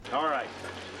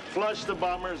Flush the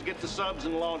bombers, get the subs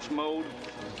in launch mode.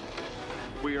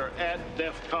 We are at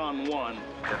DEFCON 1.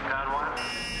 DEFCON 1.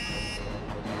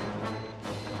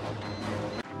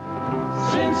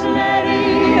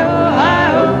 Cincinnati,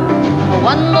 Ohio.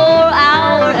 One more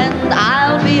hour and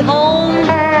I'll be home.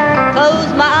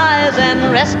 Close my eyes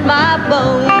and rest my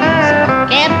bones.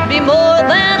 Can't be more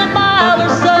than a mile or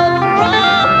so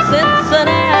from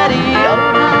Cincinnati,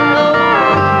 Ohio.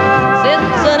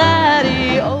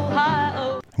 Cincinnati,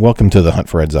 Ohio. Welcome to the Hunt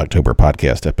for Reds October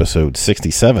podcast, episode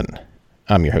 67.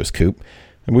 I'm your host, Coop,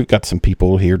 and we've got some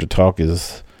people here to talk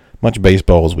as much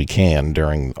baseball as we can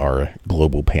during our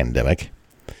global pandemic.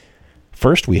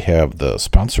 First, we have the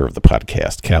sponsor of the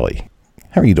podcast, Calli.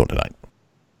 How are you doing tonight?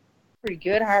 Pretty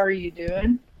good. How are you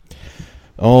doing?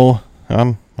 Oh,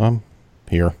 I'm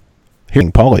here.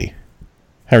 Hearing Paulie.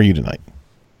 How are you tonight?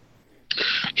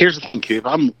 Here's the thing, Coop.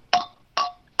 I'm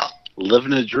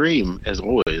living a dream, as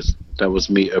always. That was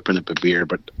me opening up a beer,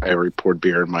 but I already poured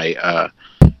beer in my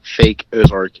fake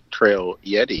Ozark Trail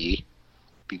Yeti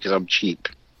because I'm cheap.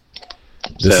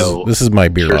 This is my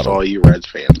beer here's bottle. All you Reds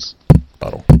fans.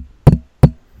 Bottle.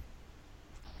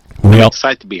 I'm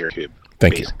excited to be here, Coop.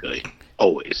 Thank you. Basically,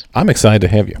 always. I'm excited to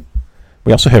have you.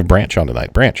 We also have Branch on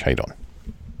tonight. Branch, how you doing?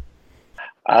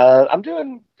 I'm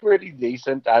doing pretty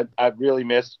decent. I really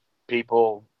miss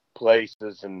people,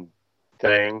 places, and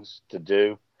things to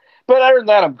do. But other than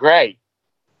that, I'm great.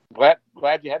 Glad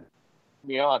you had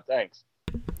me on. Thanks.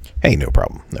 Hey, no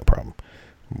problem. No problem.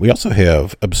 We also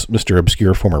have Mr.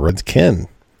 Obscure Former Reds, Ken.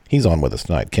 He's on with us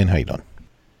tonight. Ken, how you doing?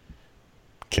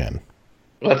 Ken.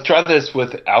 Let's try this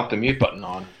without the mute button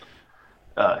on.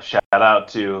 Shout out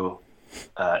to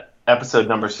episode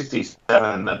number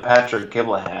 67, the Patrick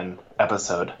Giblahan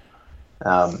episode.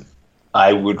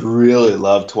 I would really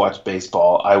love to watch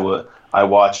baseball. I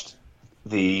watched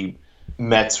the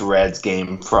Mets-Reds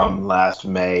game from last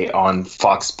May on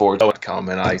FoxSports.com,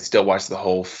 and I still watched the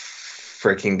whole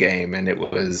freaking game, and it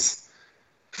was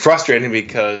frustrating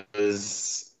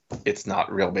because it's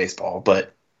not real baseball,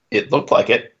 but it looked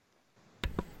like it.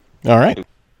 All right.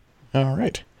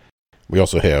 We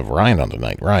also have Ryan on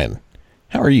tonight. Ryan,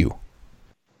 how are you?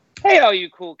 Hey, all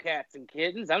you cool cats and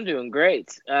kittens. I'm doing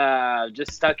great.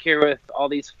 Just stuck here with all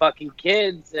these fucking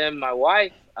kids and my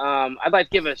wife. I'd like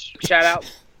to give a shout out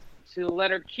to the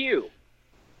letter Q.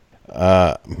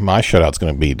 My shout out's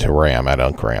going to be to Ram at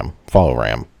Unc Ram. Follow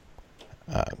Ram.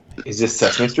 Is this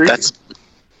Sesame Street?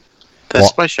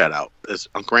 That's my shout out. It's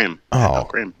Uncle Ram. Uncle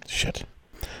Ram. Shit.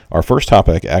 Our first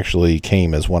topic actually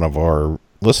came as one of our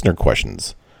listener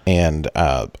questions. And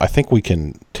I think we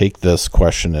can take this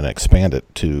question and expand it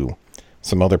to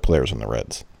some other players in the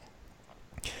Reds.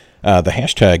 The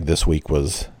hashtag this week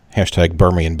was hashtag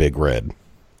Birmingham Big Red.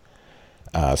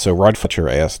 So Rod Fletcher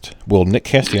asked, will Nick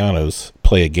Castellanos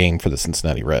play a game for the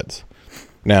Cincinnati Reds?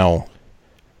 Now,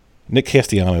 Nick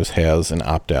Castellanos has an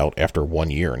opt-out after 1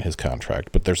 year in his contract,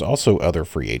 but there's also other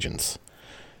free agents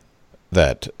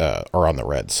that are on the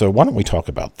Reds. So why don't we talk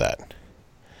about that?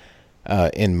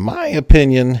 In my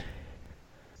opinion,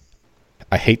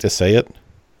 I hate to say it,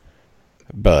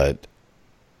 but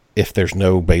if there's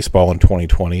no baseball in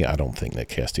 2020, I don't think Nick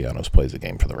Castellanos plays a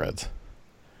game for the Reds.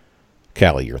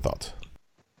 Calli, your thoughts?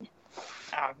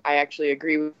 I actually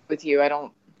agree with you. I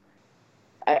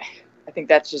think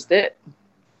that's just it.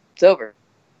 It's over.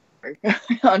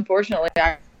 Unfortunately,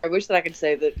 I wish that I could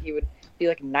say that he would be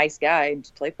like a nice guy and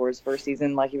just play for his first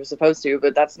season like he was supposed to,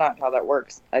 but that's not how that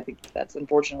works. I think that's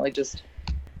unfortunately just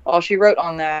all she wrote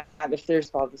on that if there's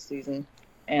baseball this season,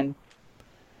 and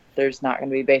there's not going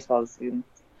to be baseball this season.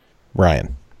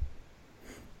 Ryan.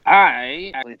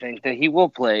 I actually think that he will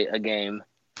play a game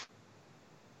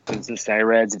for the Cincinnati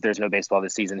Reds if there's no baseball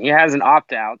this season. He has an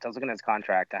opt-out. I was looking at his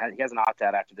contract. He has an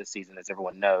opt-out after this season, as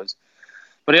everyone knows.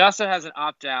 But he also has an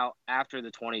opt-out after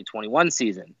the 2021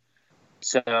 season.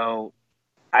 So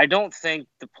I don't think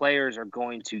the players are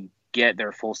going to get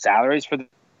their full salaries for the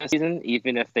season,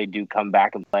 even if they do come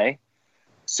back and play.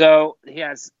 So he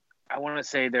has, I want to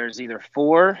say there's either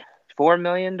 $4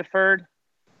 million deferred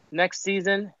next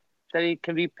season that he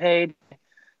can be paid.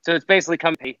 So it's basically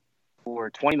come pay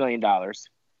for $20 million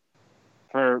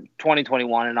for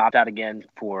 2021 and opt out again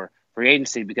for free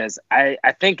agency, because I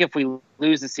think if we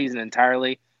lose the season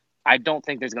entirely, I don't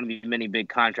think there's going to be many big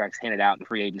contracts handed out in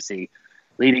free agency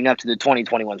leading up to the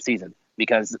 2021 season,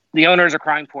 because the owners are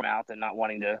crying poor mouth and not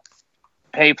wanting to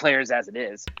pay players as it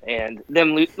is, and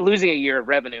them losing a year of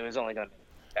revenue is only going to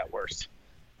make that worse.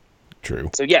 True.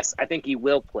 So yes, I think he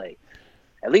will play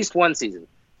at least one season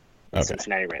with Okay.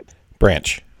 Cincinnati Reds.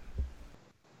 Branch.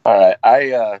 All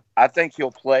right. I think he'll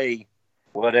play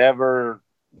whatever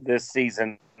this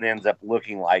season ends up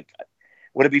looking like.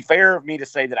 Would it be fair of me to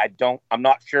say that I'm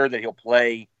not sure that he'll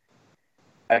play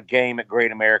a game at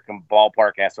Great American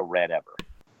Ballpark as a Red ever?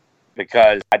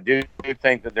 Because I do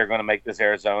think that they're going to make this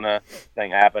Arizona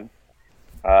thing happen,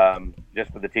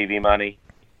 just for the TV money.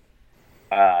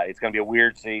 It's going to be a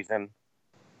weird season,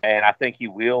 and I think he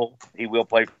will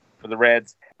play for the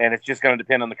Reds, and it's just going to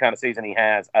depend on the kind of season he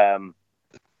has, as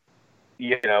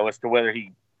to whether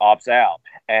he opts out.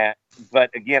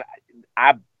 But again,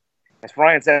 as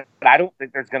Ryan said, I don't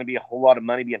think there's going to be a whole lot of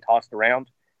money being tossed around.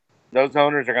 Those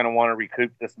owners are going to want to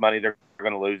recoup this money they're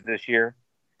going to lose this year.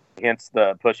 Hence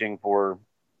the pushing for,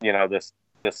 this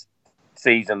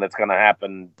season that's going to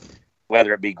happen,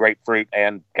 whether it be grapefruit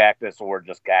and cactus or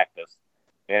just cactus.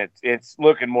 And it's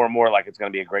looking more and more like it's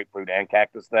going to be a grapefruit and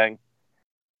cactus thing.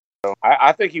 So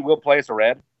I think he will play as a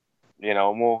Red,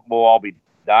 and we'll all be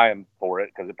dying for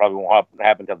it because it probably won't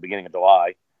happen until the beginning of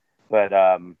July. But,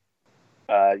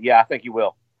 yeah, I think he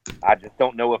will. I just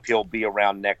don't know if he'll be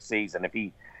around next season.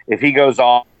 If he goes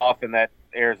off in that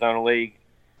Arizona League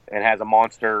and has a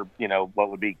monster, what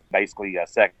would be basically a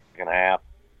second half,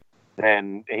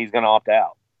 then he's going to opt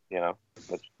out,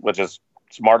 which is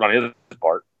smart on his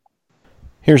part.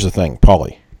 Here's the thing,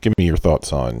 Paulie, give me your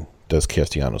thoughts on, does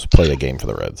Castellanos play a game for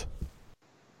the Reds?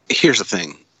 Here's the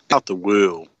thing, out the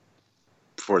woo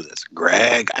for this.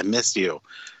 Greg, I missed you.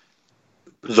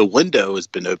 The window has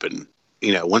been open,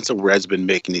 once the Reds been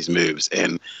making these moves,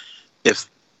 and if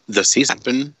the season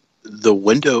happen, the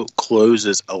window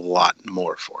closes a lot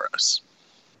more for us,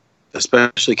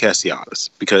 especially Castellanos,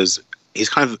 because he's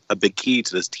kind of a big key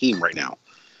to this team right now.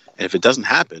 And if it doesn't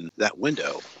happen, that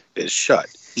window is shut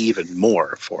even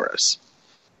more for us.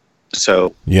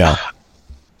 So yeah,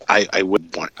 I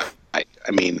would want. I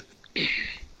mean,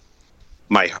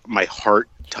 my heart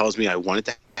tells me I want it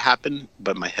to happen,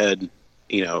 but my head,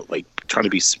 trying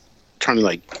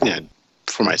to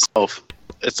for myself,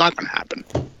 it's not going to happen.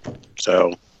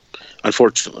 So,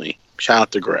 unfortunately, shout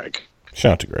out to Greg.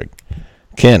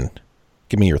 Ken,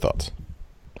 give me your thoughts.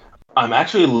 I'm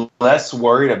actually less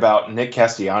worried about Nick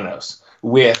Castellanos.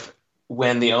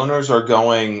 When the owners are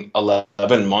going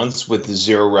 11 months with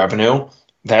zero revenue,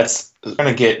 that's going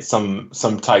to get some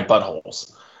tight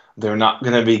buttholes. They're not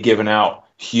going to be giving out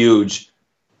huge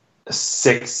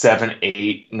 6, 7,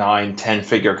 8, 9,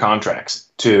 10-figure contracts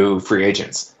to free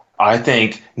agents. I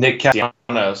think Nick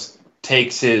Castellanos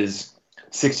takes his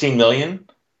 $16 million,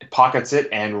 pockets it,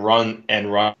 and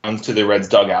runs to the Reds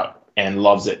dugout and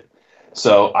loves it.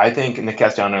 So I think Nick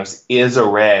Castellanos is a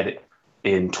Red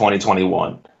in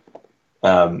 2021.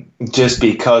 Just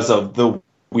because of the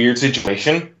weird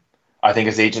situation, I think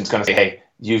his agent's going to say, hey,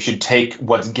 you should take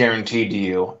what's guaranteed to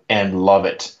you and love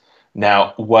it.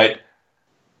 Now,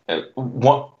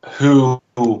 who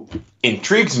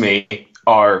intrigues me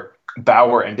are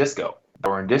Bauer and Disco.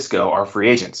 Bauer and Disco are free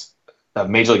agents.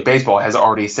 Major League Baseball has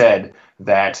already said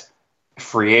that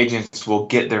free agents will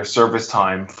get their service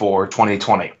time for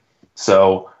 2020.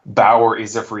 So Bauer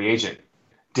is a free agent.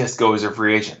 Disco is a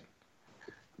free agent.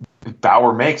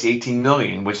 Bauer makes $18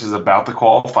 million, which is about the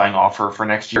qualifying offer for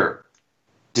next year.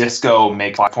 Disco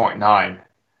makes 5.9,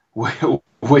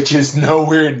 which is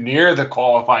nowhere near the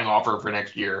qualifying offer for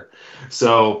next year.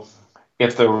 So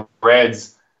if the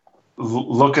Reds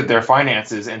look at their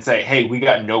finances and say, hey, we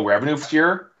got no revenue this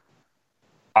year,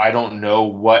 I don't know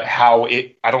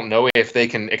if they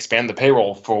can expand the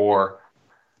payroll for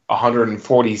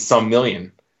 140 some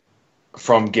million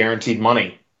from guaranteed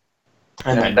money.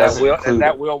 And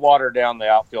that will water down the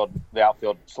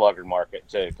outfield slugger market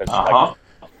too, because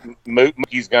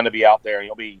Mookie's going to be out there and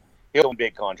he'll be a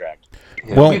big contract.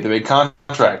 He'll be the big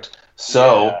contract.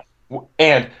 So,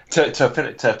 and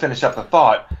to finish up the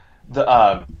thought,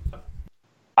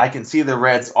 I can see the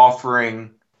Reds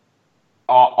offering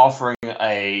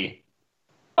a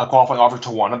qualifying offer to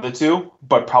one of the two,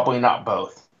 but probably not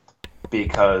both,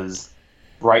 because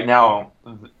right now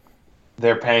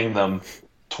they're paying them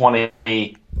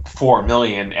 $24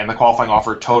 million, and the qualifying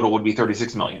offer total would be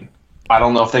 $36 million. I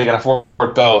don't know if they can afford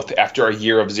both after a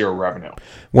year of zero revenue.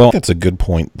 Well, that's a good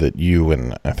point that you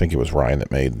and I think it was Ryan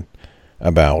that made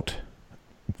about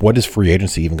what is free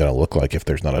agency even going to look like if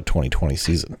there's not a 2020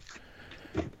 season.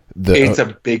 It's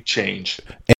a big change.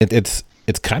 It's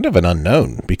kind of an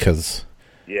unknown because,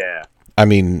 yeah, I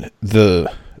mean the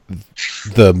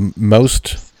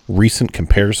most recent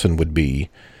comparison would be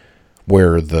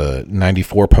where the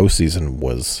 94 postseason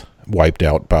was wiped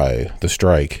out by the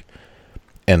strike,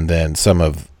 and then some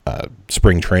of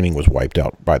spring training was wiped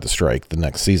out by the strike the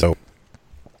next season.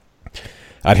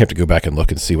 I'd have to go back and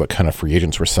look and see what kind of free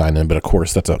agents were signed in, but of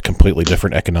course that's a completely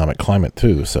different economic climate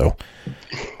too, so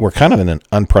we're kind of in an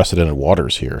unprecedented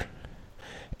waters here.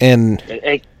 And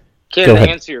Hey, Ken, Go to ahead.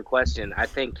 answer your question, I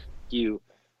think the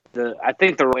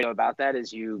way about that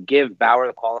is you give Bauer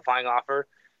the qualifying offer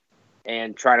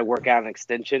and try to work out an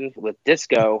extension with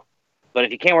Disco. But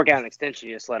if you can't work out an extension,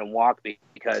 you just let him walk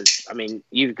because I mean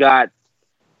you've got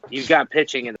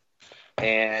pitching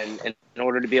and in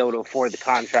order to be able to afford the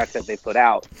contracts that they put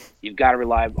out, you've got to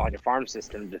rely on your farm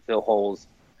system to fill holes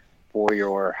for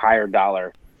your higher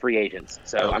dollar free agents.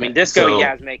 So I mean Disco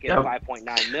is making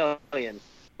 $5.9 million,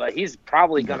 but he's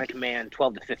probably going to command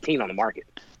 12 to 15 on the market.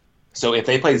 So if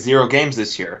they play 0 games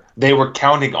this year, they were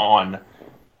counting on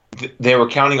the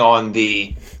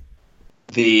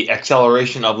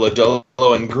acceleration of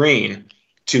Lodolo and Green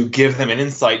to give them an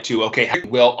insight to, okay, how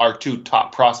will our 2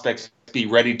 top prospects be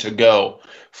ready to go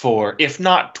for, if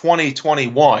not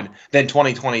 2021, then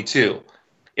 2022?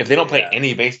 If they don't play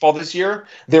any baseball this year,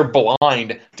 they're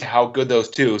blind to how good those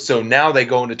 2. So now they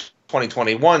go into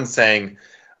 2021 saying,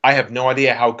 I have no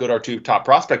idea how good our 2 top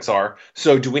prospects are.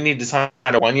 So do we need to sign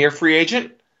a 1-year free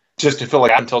agent just to fill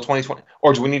it out until 2020?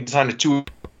 Or do we need to sign a 2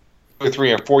 or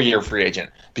 3 or 4-year free agent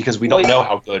because we don't know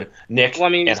how good Nick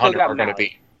and Hunter are going to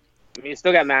be? I mean, you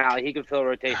still got Malley. He can fill a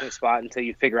rotation spot until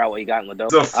you figure out what you got in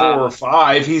Lodolo. He's a 4 or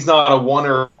 5. He's not a 1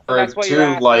 or a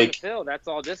 2. Like, Phil, that's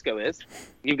all Disco is.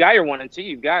 You've got your 1 and 2.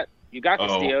 You've got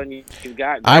Castillo, and you've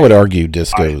got. I would argue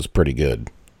Disco's pretty good.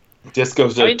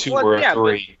 Disco's a 2 or a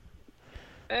 3.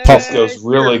 But, Disco's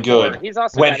really good. He's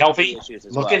also when got healthy. Issues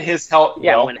as Look well. at his health.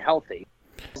 Yeah, well, when healthy.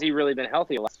 Has he really been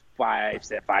healthy the last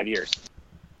 5 years?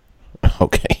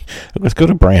 Okay, let's go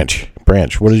to Branch.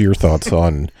 Branch, what are your thoughts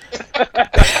on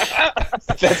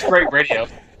that's great radio.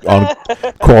 on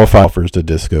qualifying offers to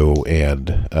Disco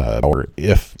and or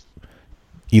if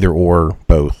either or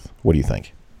both? What do you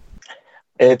think?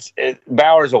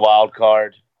 Bauer's a wild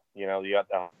card. You know, you got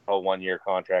the whole 1-year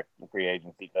contract and free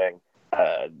agency thing.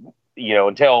 You know,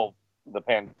 until the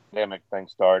pandemic thing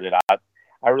started,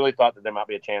 I really thought that there might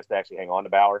be a chance to actually hang on to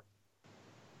Bauer,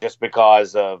 just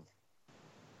because of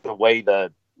the way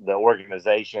the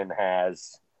organization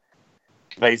has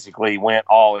basically went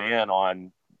all in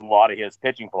on a lot of his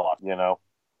pitching philosophy. You know,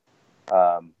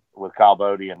 with Kyle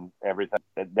Bodie and everything,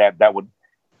 that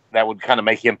would kind of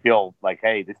make him feel like,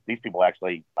 hey, these people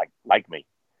actually like me.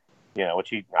 You know,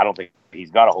 which I don't think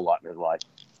he's got a whole lot in his life.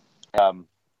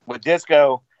 With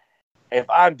Disco, if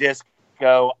I'm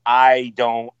Disco, I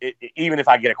don't. Even if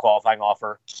I get a qualifying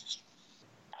offer,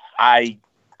 I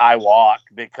walk,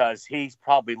 because he's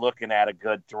probably looking at a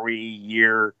good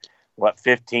 3-year,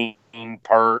 15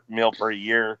 mil per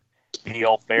year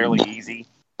deal, fairly easy.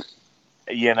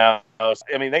 You know, I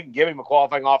mean, they can give him a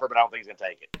qualifying offer, but I don't think he's going to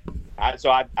take it.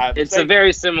 It's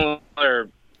very similar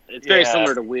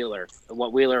to Wheeler.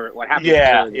 What happened to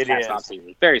Wheeler this past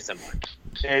offseason. Very similar.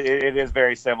 It is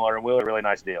very similar, and Wheeler, really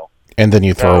nice deal. And then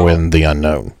you throw in the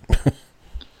unknown.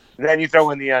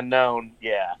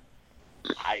 Yeah.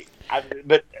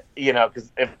 But you know,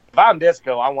 because if I'm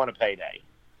Disco, I want a payday,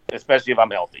 especially if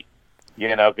I'm healthy.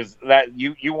 You know, because that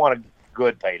you want a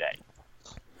good payday.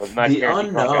 Nice the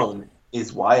unknown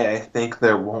is why I think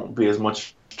there won't be as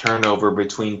much turnover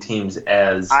between teams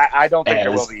as I don't think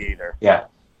there will be either. Yeah,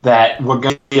 that we're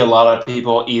going to see a lot of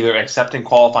people either accepting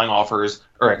qualifying offers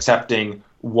or accepting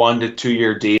 1 to 2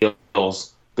 year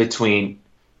deals between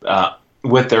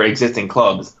with their existing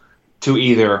clubs to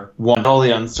either, 1, settle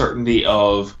the uncertainty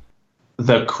of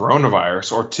the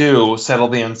coronavirus, or 2, settle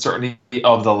the uncertainty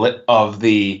of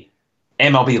the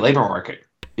MLB labor market,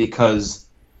 because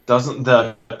doesn't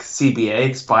the CBA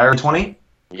expire in 20?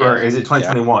 Yeah. Or is it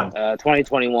 2021?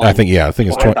 2021. I think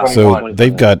it's 20. So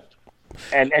they've got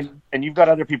and you've got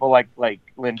other people like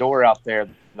Lindor out there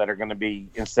that are going to be,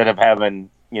 instead of having,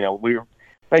 you know,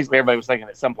 basically everybody was thinking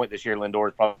at some point this year Lindor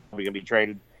is probably going to be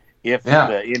traded if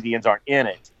the Indians aren't in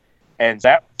it, and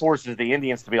that forces the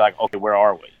Indians to be like, okay, where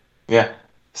are we? Yeah.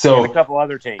 So and a couple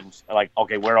other teams are like,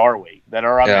 okay, where are we? That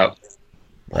are up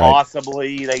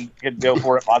possibly they could go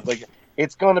for it. Possibly,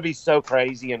 it's going to be so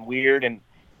crazy and weird, and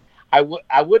I would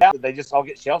they just all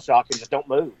get shell shocked and just don't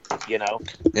move, you know?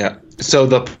 Yeah. So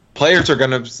the players are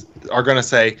gonna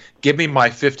say, give me my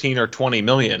 15 or 20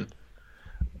 million,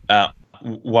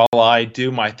 while I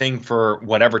do my thing for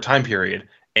whatever time period,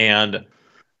 and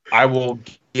I will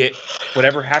get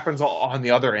whatever happens on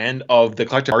the other end of the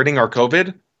collective bargaining or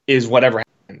COVID is whatever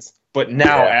happens. But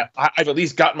now I've at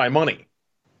least got my money.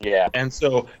 Yeah. And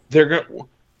so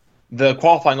the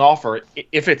qualifying offer,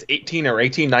 if it's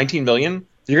 19 million,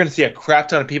 you're going to see a crap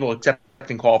ton of people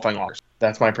accepting qualifying offers.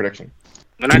 That's my prediction.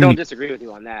 And I don't disagree with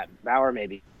you on that. Bauer may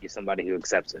be somebody who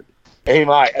accepts it. He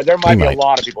might. There might be a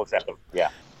lot of people accept him. Yeah.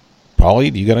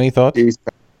 Paulie, do you got any thoughts?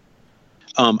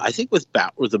 I think with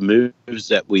the moves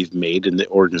that we've made in the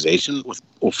organization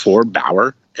for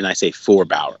Bauer, and I say for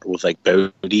Bauer, with like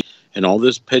Bodie and all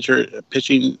this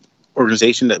pitching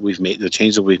organization that we've made, the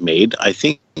changes that we've made, I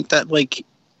think that like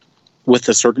with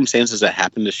the circumstances that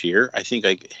happened this year, I think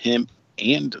like him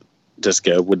and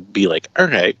Disco would be like,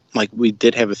 okay, like we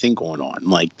did have a thing going on.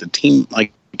 Like the team,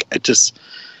 like I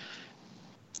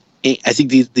think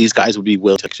these guys would be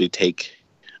willing to actually take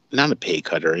not a pay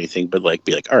cut or anything, but like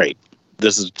be like, all right,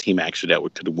 this is a team actually that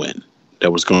could win,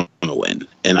 that was going to win,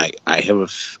 and I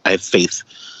have faith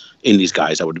in these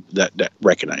guys that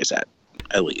recognize that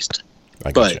at least.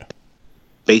 But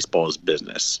baseball is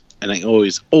business, and I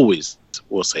always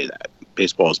will say that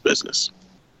baseball is business.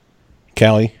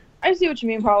 Calli, I see what you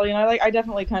mean, Paulie, and I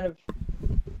definitely kind of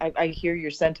I hear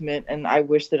your sentiment, and I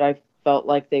wish that I felt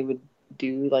like they would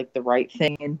do like the right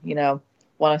thing and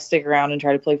want to stick around and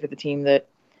try to play for the team that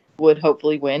would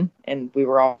hopefully win, and we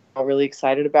were all really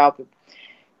excited about. But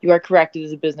you are correct, it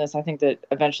is a business. I think that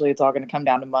eventually it's all going to come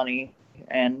down to money,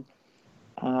 and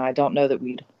I don't know that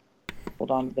we'd hold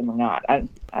on to them or not. I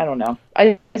don't know.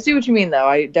 I see what you mean, though.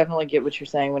 I definitely get what you're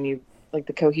saying when you like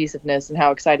the cohesiveness and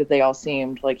how excited they all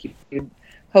seemed. Like you'd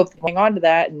hope to hang on to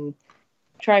that and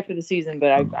try for the season,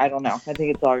 but I don't know. I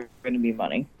think it's all going to be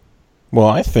money. Well,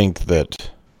 I think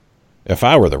that if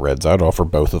I were the Reds, I'd offer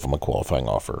both of them a qualifying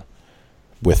offer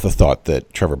with the thought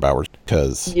that Trevor Bauer,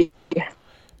 because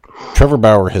Trevor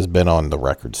Bauer has been on the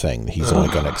record saying that he's only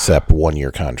going to accept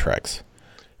 1-year contracts.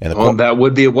 And that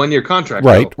would be a 1-year contract.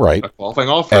 Right, right. A qualifying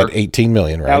offer. At $18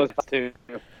 million, right? That was too.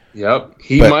 Yep.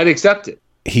 He might accept it.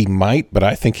 He might, but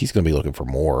I think he's going to be looking for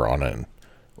more on a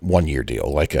 1-year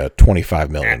deal, like a $25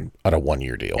 million on a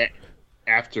 1-year deal.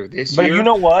 After this But year. you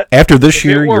know what? After this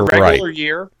year, you're right.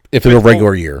 If it were a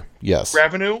regular year, yes.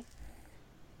 Revenue,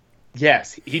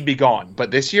 yes, he'd be gone.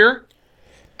 But this year,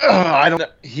 I don't know.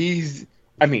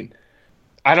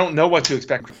 I don't know what to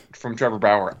expect from Trevor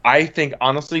Bauer. I think,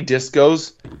 honestly,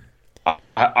 Disco's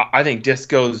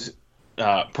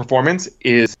performance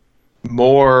is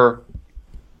more.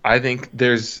 I think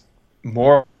there's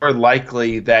more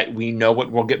likely that we know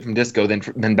what we'll get from Disco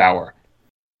than Bauer.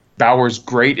 Bauer's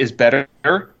great is better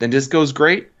than Disco's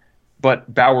great,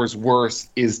 but Bauer's worse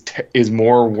is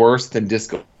more worse than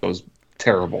Disco's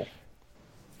terrible.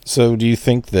 So, do you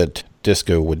think that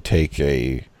Disco would take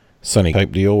a Sonny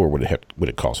type deal, or would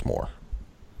it cost more?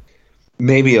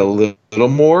 Maybe a little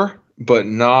more, but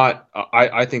not.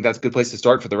 I think that's a good place to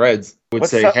start for the Reds. What's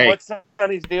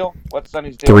Sonny's deal?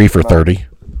 3 for 30.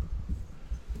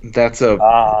 That's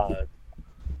a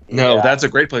That's a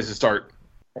great place to start.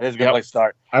 It is a good place to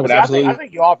start. I would absolutely. I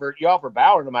think you offer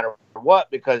Bauer no matter what,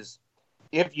 because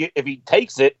if he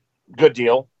takes it, good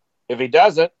deal. If he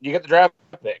doesn't, you get the draft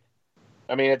pick.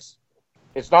 I mean,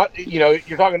 it's not,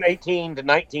 you're talking 18 to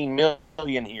 19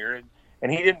 million here,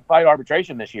 and he didn't fight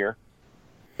arbitration this year.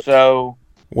 So,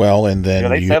 well, and then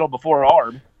they settled before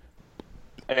ARB.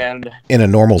 And in a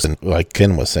normal, like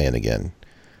Ken was saying again,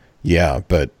 yeah,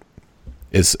 but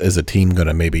is a team going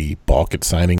to maybe balk at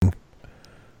signing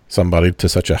somebody to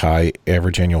such a high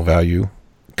average annual value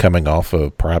coming off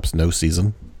of perhaps no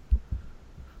season?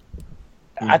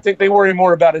 I think they worry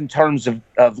more about in terms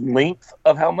of length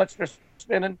of how much they're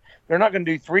spending. They're not going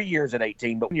to do 3 years at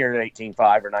 18, but 1 year at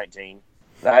 18.5 or 19.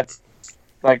 That's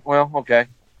like, well, okay.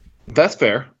 That's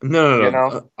fair.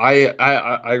 No. I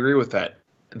agree with that.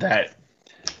 That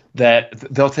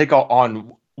they'll take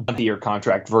on 1-year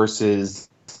contract versus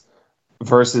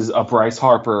a Bryce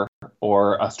Harper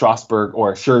or a Strasburg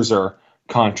or a Scherzer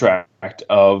contract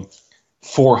of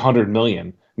 $400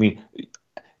 million. I mean,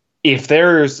 if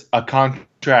there's a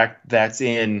contract that's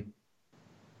in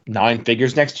 9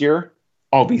 figures next year,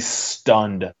 I'll be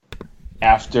stunned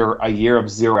after a year of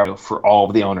zero for all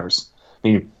of the owners. I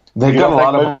mean, they've got a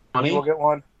lot of money, we'll get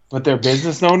one. But they're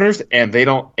business owners, and they're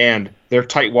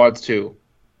tightwads too.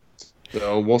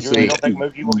 So we'll see. You don't think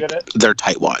Mookie will get it? They're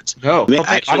tightwads. No,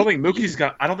 I don't think Mookie's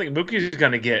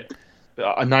gonna get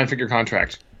a 9-figure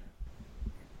contract.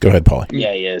 Go ahead, Paulie.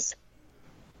 Yeah, he is.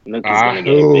 Mookie's gonna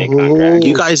get a big contract.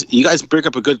 You guys bring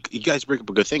up a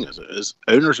good thing. Is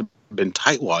owners have been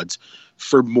tightwads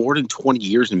for more than 20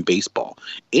 years in baseball,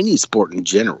 any sport in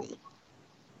general.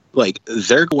 Like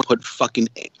they're going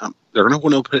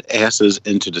to put asses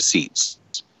into the seats.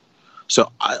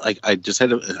 So I just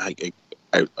had to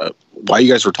while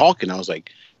you guys were talking, I was like,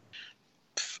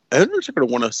 owners are going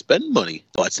to want to spend money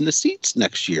butts in the seats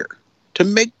next year to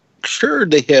make sure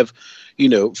they have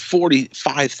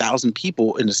 45,000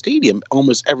 people in the stadium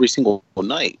almost every single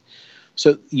night.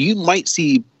 So you might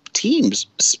see teams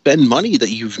spend money that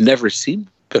you've never seen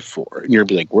before. And you're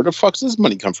like, where the fuck does this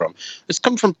money come from? It's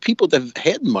come from people that have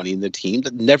had money in the team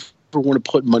that never want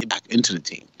to put money back into the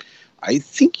team. I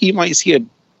think you might see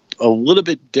a little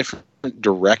bit different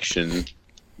direction,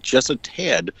 just a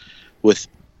tad, with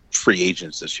free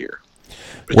agents this year.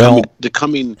 The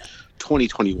coming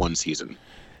 2021 season.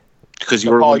 Because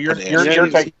you're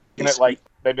taking it like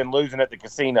they've been losing at the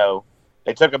casino.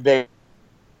 They took a big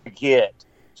hit,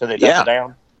 so they doubled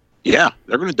down. Yeah,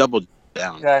 they're going to double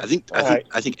down. Okay.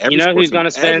 I think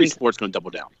every sport's going to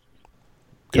double down.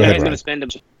 Who's going to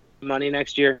spend money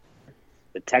next year?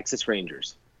 The Texas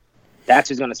Rangers. That's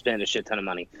who's going to spend a shit ton of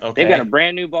money. Okay. They've got a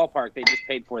brand new ballpark they just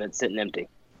paid for that's sitting empty.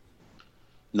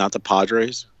 Not the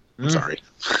Padres. I'm sorry.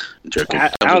 I'm joking.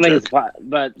 I don't think it's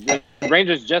but the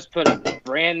Rangers just put a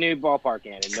brand new ballpark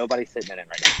in, and nobody's sitting in it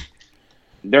right now.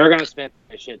 They're going to spend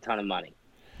a shit ton of money.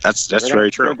 That's very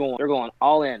true. They're going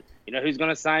all in. You know who's going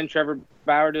to sign Trevor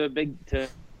Bauer to a big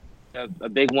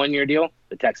 1-year deal?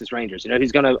 The Texas Rangers. You know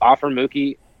who's going to offer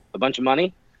Mookie a bunch of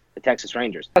money? The Texas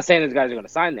Rangers. I'm not saying those guys are going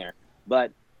to sign there,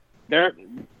 but they're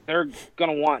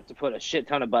going to want to put a shit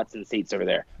ton of butts in seats over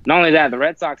there. Not only that, the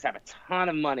Red Sox have a ton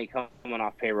of money coming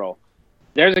off payroll.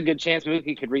 There's a good chance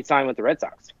Mookie could re-sign with the Red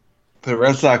Sox. The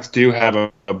Red Sox do have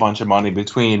a bunch of money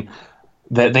between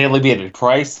that. They alleviated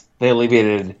Price. They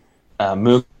alleviated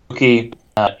Mookie.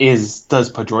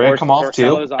 Does Pedroia come off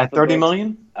too at $30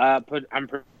 million? I'm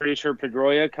pretty sure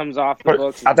Pedroia comes off the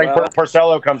books. I think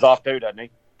Porcello comes off too, doesn't he?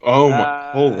 Oh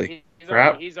my holy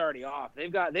crap! He's already off.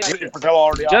 They've Porcello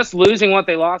already just off. Losing what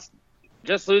they lost.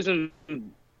 Just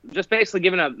basically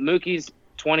giving up Mookie's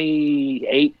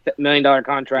 $28 million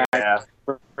contract. Yeah.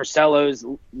 Porcello's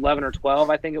 11 or 12,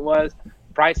 I think it was.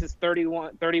 Price's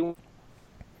 31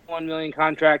 million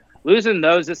contract. Losing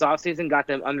those this offseason got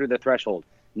them under the threshold.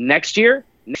 Next year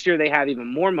they have even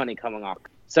more money coming off.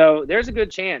 So there's a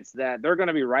good chance that they're going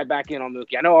to be right back in on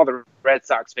Mookie. I know all the Red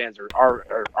Sox fans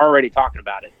are already talking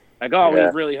about it. Like, we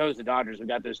really hosed the Dodgers. We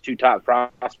got those two top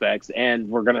prospects, and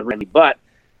we're going to – but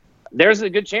there's a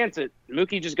good chance that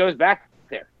Mookie just goes back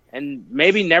there and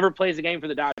maybe never plays a game for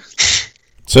the Dodgers.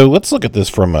 So let's look at this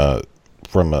from a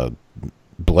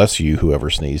bless you, whoever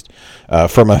sneezed,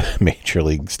 from a major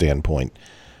league standpoint.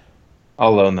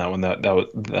 I'll loan that one. That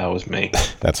was me.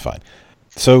 That's fine.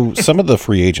 So some of the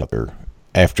free agents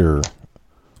after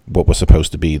what was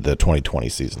supposed to be the 2020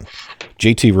 season,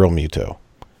 JT Realmuto,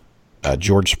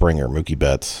 George Springer, Mookie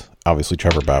Betts, obviously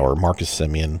Trevor Bauer, Marcus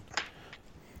Semien,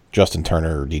 Justin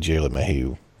Turner, DJ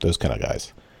LeMahieu, those kind of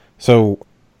guys. So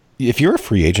if you're a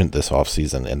free agent this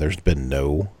offseason and there's been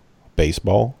no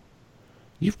baseball,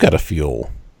 you've got to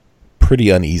feel pretty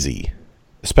uneasy,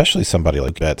 especially somebody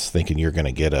like Betts thinking you're going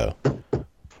to get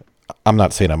I'm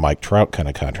not saying a Mike Trout kind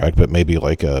of contract, but maybe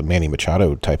like a Manny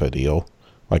Machado type of deal,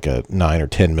 like a 9 or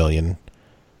 10 million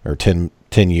or 10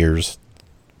 years,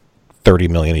 30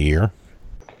 million a year.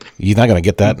 You're not going to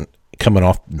get that coming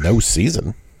off no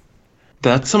season.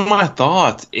 That's some of my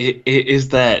thoughts. Is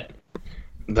that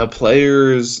the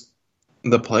players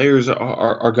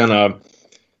are gonna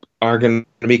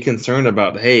be concerned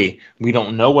about, hey, we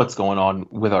don't know what's going on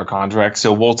with our contract,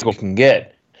 so we'll take what we can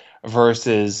get,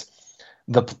 versus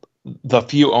the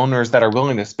few owners that are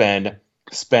willing to spend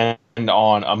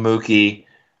on a Mookie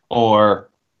or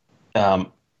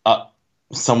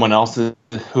someone else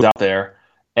who's out there,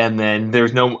 and then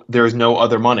there's no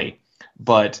other money.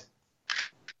 But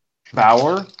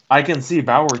Bauer, I can see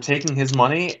Bauer taking his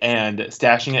money and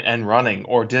stashing it and running,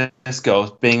 or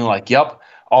Disco being like, "Yep,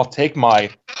 I'll take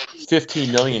my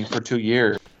 $15 million for 2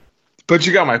 years." But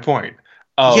you got my point.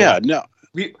 The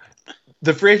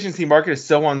free agency market is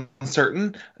so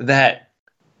uncertain that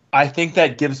I think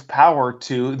that gives power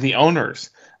to the owners.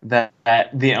 That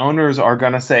the owners are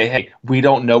going to say, "Hey, we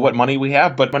don't know what money we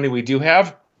have, but money we do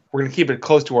have, we're going to keep it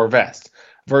close to our vest."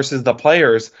 Versus the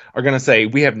players are going to say,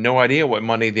 "We have no idea what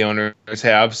money the owners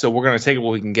have, so we're going to take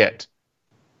what we can get."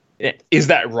 Is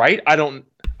that right?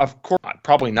 Of course not,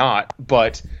 probably not,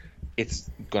 but it's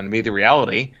going to be the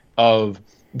reality of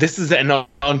this is an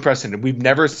unprecedented. We've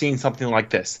never seen something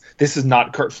like this. This is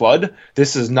not Kurt Flood.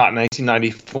 This is not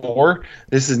 1994.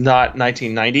 This is not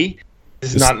 1990.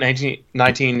 This is not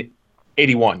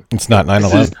 1981. It's not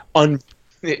 9/11.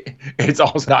 It's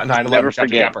also not 9/11. Never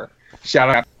forget. Shout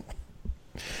out.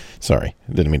 Sorry,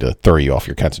 didn't mean to throw you off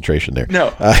your concentration there.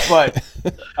 No,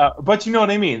 but you know what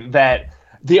I mean. That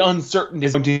the uncertainty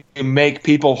is going to make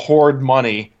people hoard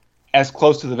money as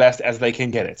close to the vest as they can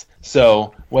get it.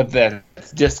 So whether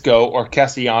that's Disco or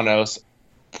Castellanos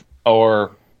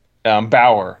or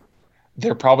Bauer,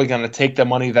 they're probably going to take the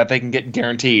money that they can get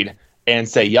guaranteed and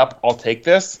say, "Yep, I'll take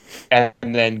this," and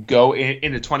then go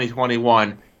into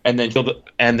 2021 and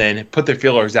then put their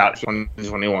feelers out for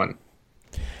 2021.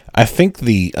 I think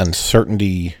the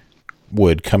uncertainty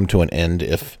would come to an end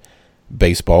if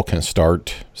baseball can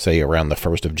start, say, around the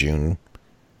 1st of June,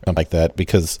 like that,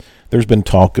 because there's been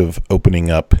talk of opening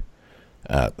up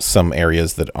some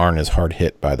areas that aren't as hard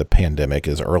hit by the pandemic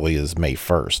as early as May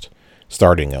 1st,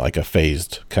 starting like a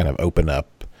phased kind of open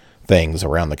up things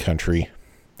around the country.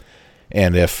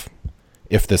 And if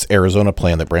this Arizona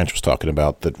plan that Branch was talking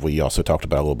about, that we also talked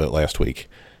about a little bit last week,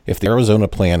 if the Arizona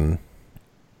plan,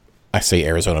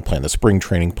 the spring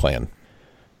training plan.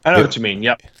 I know what you mean.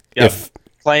 Yep. If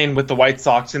playing with the White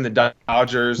Sox and the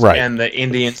Dodgers and the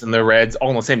Indians and the Reds all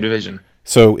in the same division.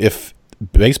 So if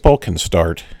baseball can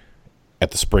start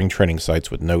at the spring training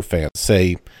sites with no fans,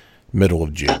 say middle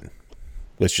of June.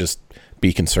 Let's just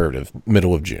be conservative,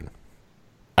 middle of June.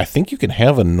 I think you can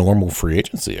have a normal free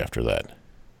agency after that,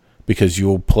 because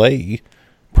you'll play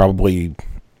probably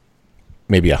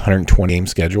maybe a 120 game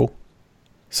schedule.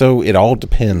 So it all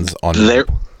depends on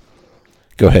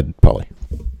Go ahead, Paulie.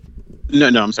 No,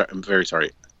 I'm sorry. I'm very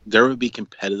sorry. There would be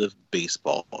competitive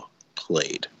baseball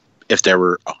played if there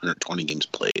were 120 games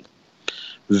played.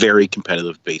 Very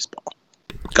competitive baseball.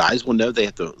 Guys will know they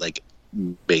have to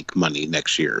make money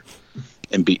next year,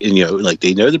 and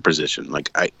they know the position.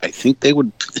 I think they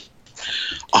would.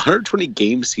 120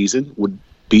 game season would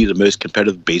be the most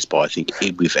competitive baseball I think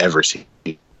we've ever seen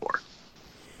before.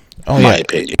 Oh yeah,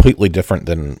 completely different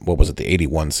than what was it, the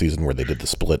 81 season where they did the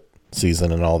split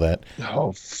season and all that.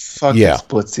 Oh fuck yeah,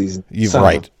 split season. You're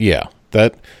right. Yeah,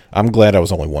 that I'm glad I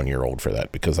was only 1 year old for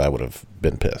that, because I would have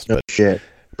been pissed. No shit.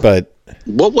 But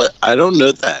what? I don't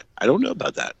know that. I don't know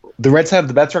about that. The Reds have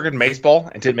the best record in baseball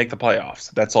and didn't make the playoffs.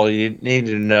 That's all you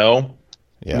needed to know.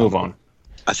 Yeah. Move on.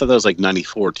 I thought that was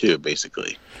 94 too,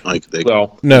 basically. No. There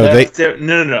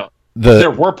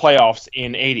were playoffs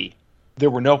in 80. There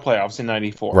were no playoffs in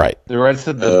 94. Right. The Reds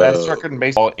had the best record in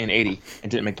baseball in 80 and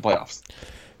didn't make the playoffs.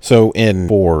 So in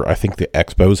 4, I think the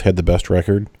Expos had the best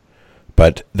record,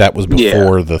 but that was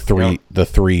before the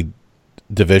three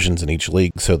divisions in each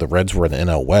league. So the Reds were in the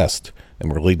NL West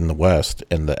and were leading the West,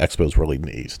 and the Expos were leading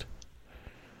the East.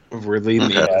 We're leading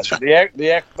the East.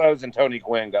 The Expos and Tony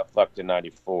Gwynn got fucked in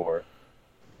 94.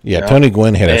 Yeah, Tony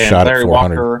Gwynn had a shot Larry at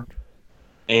 400. Walker,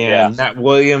 and Matt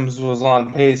Williams was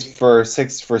on pace for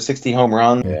 60 home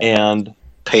runs, and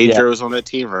Pedro's on that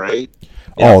team, right?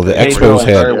 Oh, the Expos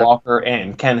had Larry Walker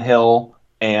and Ken Hill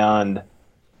and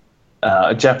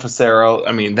Jeff Facero.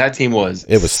 I mean, that team was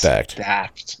stacked.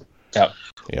 Yep.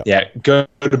 Yeah. Go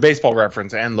to Baseball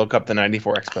Reference and look up the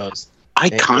 94 Expos.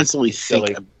 I constantly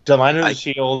think Delino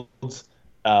Shields.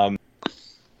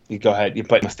 You go ahead. You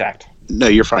put them stacked. No,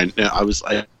 you're fine. No,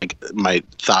 my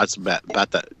thoughts about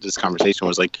this conversation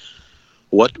was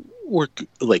what were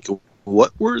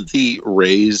the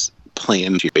Rays'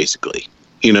 plans basically?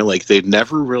 They've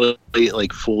never really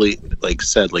fully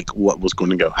said what was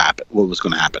going to happen,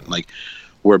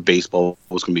 where baseball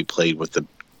was going to be played with the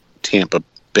Tampa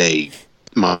Bay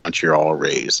Montreal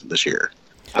Rays this year.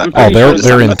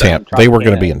 They're in Tampa. They were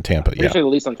going to be in Tampa. Pretty sure the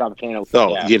lease on Tropicana.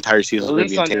 The entire season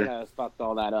was going to be in Tampa. Fucked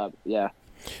all that up. Yeah.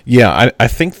 Yeah, I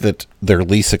think that their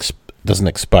lease doesn't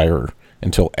expire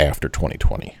until after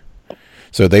 2020.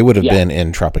 So they would have been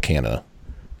in Tropicana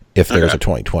if there's a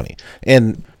 2020.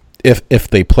 And if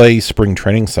they play spring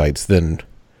training sites, then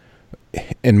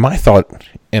in my thought,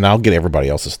 and I'll get everybody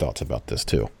else's thoughts about this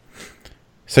too.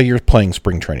 Say you're playing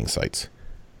spring training sites.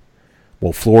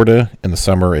 Well, Florida in the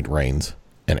summer it rains,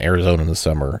 and Arizona in the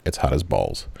summer it's hot as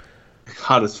balls.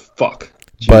 Hot as fuck.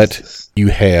 But you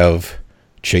have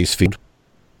Chase Field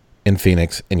in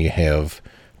Phoenix, and you have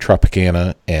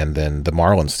Tropicana, and then the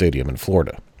Marlins Stadium in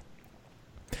Florida.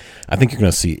 I think you're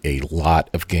going to see a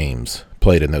lot of games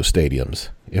played in those stadiums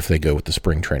if they go with the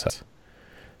spring training.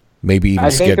 Maybe even I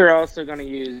think they're also going to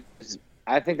use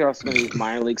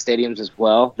minor league stadiums as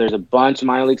well. There's a bunch of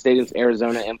minor league stadiums in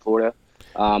Arizona and Florida.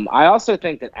 I also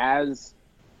think that as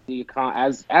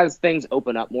things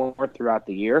open up more throughout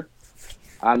the year,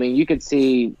 I mean, I could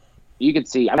see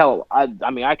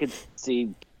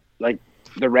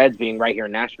the Reds being right here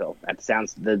in Nashville at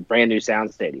the brand new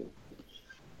Sound Stadium.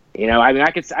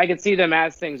 I could see them,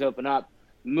 as things open up,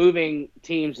 moving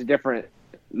teams to different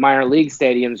minor league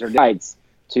stadiums or sites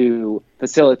to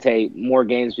facilitate more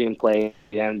games being played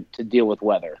and to deal with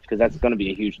weather, because that's going to be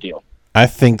a huge deal. I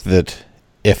think that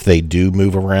if they do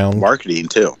move around, marketing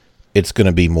too, it's going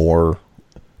to be more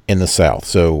in the South.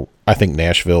 So I think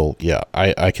Nashville,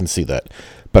 I can see that.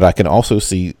 But I can also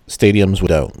see stadiums with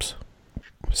domes.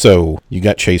 So you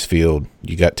got Chase Field,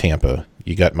 you got Tampa,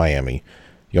 you got Miami.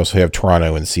 You also have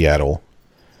Toronto and Seattle.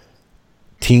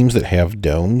 Teams that have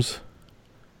domes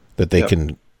that they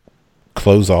can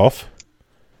close off,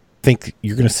 I think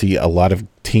you're going to see a lot of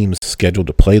teams scheduled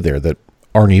to play there that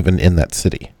aren't even in that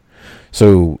city.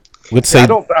 So let's say I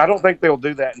don't think they'll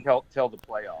do that until the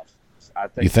playoffs. I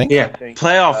think. You think? Yeah, I think,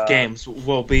 playoff games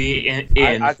will be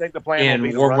I think the plan will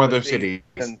be to warm run weather the cities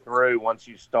season through once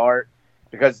you start,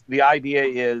 because the idea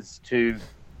is to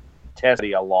test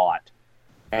it a lot.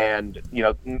 And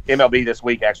MLB this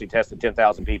week actually tested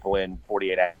 10,000 people in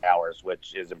 48 hours,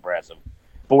 which is impressive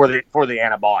for the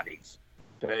antibodies.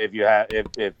 If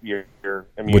you're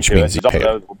immune Which to means it, you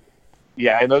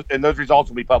pay. and those results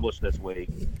will be published this week,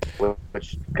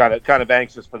 which kind of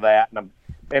anxious for that.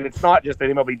 And it's not just that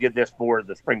MLB did this for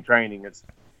the spring training. It's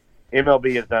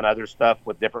MLB has done other stuff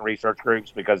with different research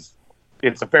groups because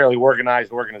it's a fairly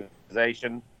organized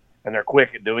organization, and they're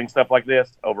quick at doing stuff like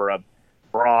this over a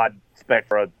broad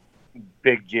spectrum,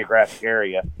 big geographic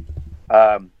area.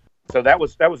 So that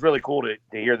was really cool to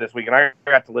hear this week, and I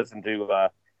got to listen to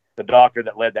the doctor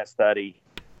that led that study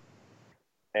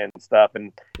and stuff,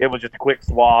 and it was just a quick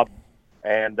swab,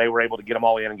 and they were able to get them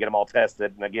all in and get them all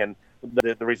tested. And again,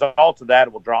 the results of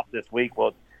that will drop this week.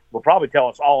 Will probably tell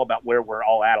us all about where we're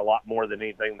all at a lot more than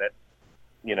anything that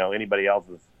anybody else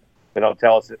is. They don't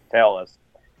tell us,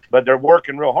 but they're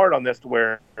working real hard on this to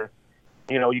where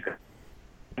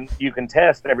you can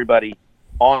test everybody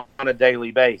on a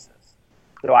daily basis.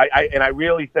 So I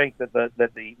really think that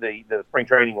the spring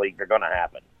training leagues are going to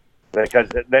happen, because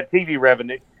that TV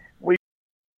revenue,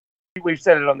 we've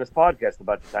said it on this podcast a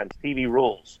bunch of times. TV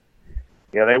rules.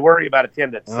 They worry about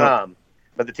attendance some,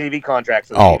 but the TV contracts.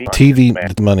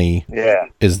 TV money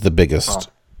is the biggest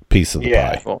piece of the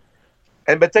pie.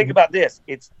 But think about this.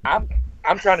 I'm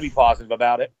trying to be positive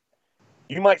about it.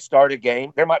 You might start a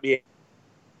game. There might be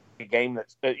a game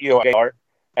that's start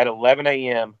at 11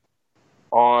 a.m.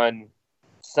 on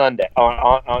Sunday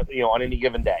on any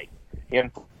given day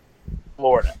in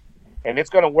Florida, and it's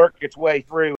going to work its way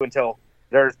through until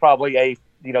there's probably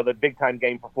the big time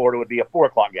game for Florida would be a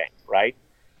 4:00 game, right?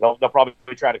 They'll probably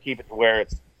try to keep it to where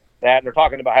it's that. And they're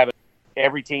talking about having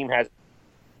every team has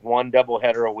one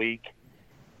doubleheader a week,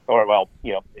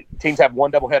 teams have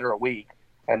one doubleheader a week,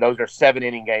 and those are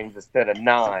 7-inning games instead of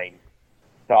 9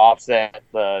 to offset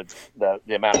the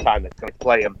amount of time that's going to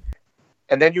play them.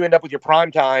 And then you end up with your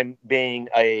prime time being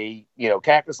a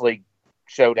Cactus League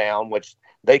showdown, which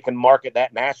they can market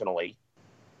that nationally.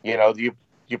 You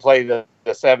play the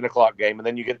 7:00 game, and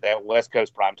then you get that West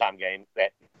Coast primetime game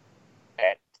at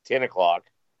 10:00.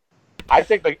 I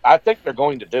think they're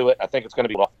going to do it. I think it's going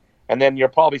to be, and then you'll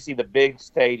probably see the big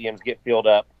stadiums get filled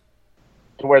up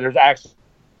to where there's actually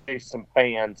some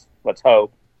fans. Let's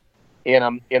hope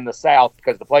in the South,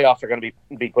 because the playoffs are going to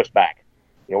be pushed back.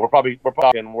 We're probably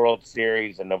in World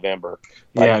Series in November.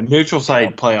 Neutral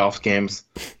site playoff games.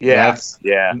 Yeah.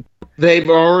 They've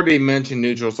already mentioned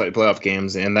neutral site playoff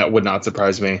games, and that would not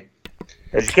surprise me.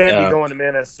 You can't be going to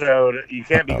Minnesota. You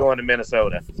can't be going to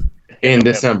Minnesota in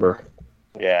December.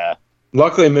 Yeah.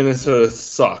 Luckily, Minnesota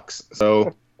sucks,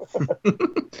 so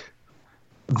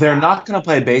they're not going to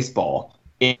play baseball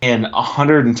in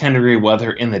 110-degree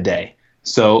weather in the day.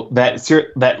 So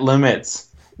that limits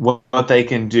what they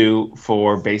can do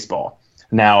for baseball.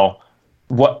 Now,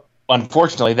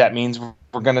 unfortunately, that means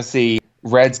we're going to see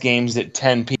Reds games at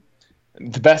 10 p.m.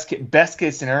 The best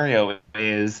case scenario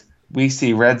is we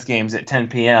see Reds games at 10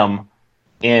 p.m.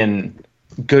 in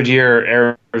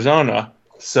Goodyear, Arizona.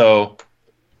 So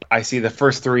I see the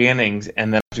first 3 innings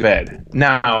and then to bed.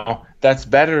 Now, that's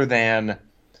better than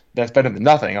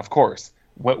nothing, of course.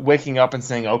 Waking up and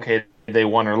saying, okay, they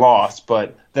won or lost,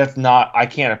 but that's not. I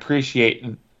can't appreciate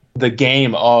the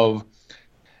game of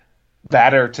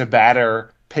batter to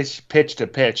batter, pitch to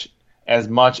pitch as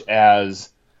much as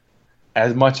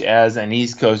an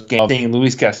East Coast game. Seeing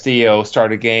Luis Castillo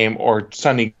start a game or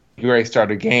Sonny Gray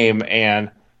start a game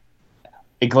and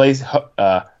Raisel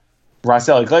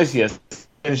Iglesias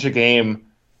finish a game,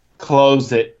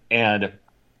 close it, and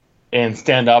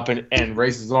stand up and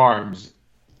raise his arms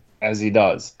as he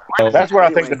does. So that's where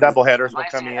I think the doubleheaders will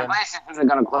come in. Iglesias isn't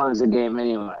going to close the game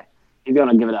anyway. He's going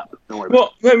to give it up. Don't worry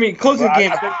about it. Well, I mean, close the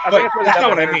game. I think that's where the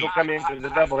doubleheaders will come in, because the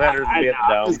doubleheaders will be at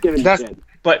the Dome. Just give it shit.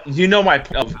 But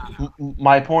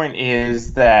my point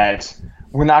is that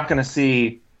we're not going to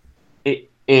see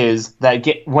it is that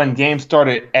when games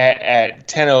started at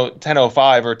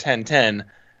 10:05 or 10:10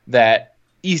 that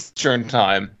Eastern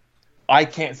time, I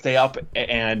can't stay up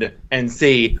and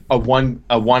see a 1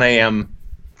 a.m.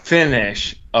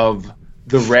 finish of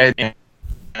the Red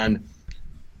and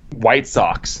White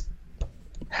Sox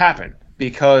happen,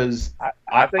 because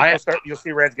I think you'll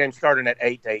see Reds games starting at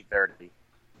 8 to 8:30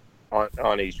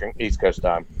 on East Coast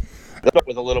time.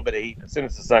 With a little bit of heat, as soon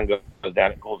as the sun goes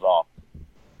down, it cools off.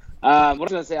 What I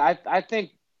was going to say, I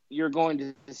think you're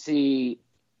going to see.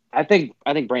 I think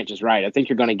Branch is right. I think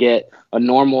you're going to get a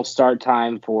normal start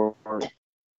time for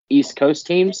East Coast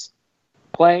teams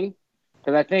playing,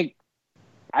 because I think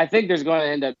there's going to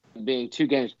end up being 2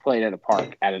 games played at a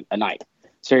park at a night.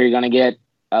 So you're going to get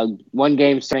one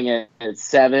game starting at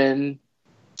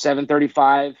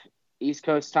 7:35 East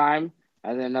Coast time,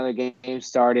 and then another game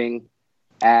starting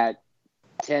at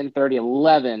 10:30,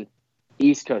 11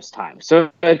 East Coast time.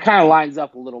 So it kind of lines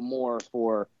up a little more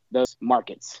for those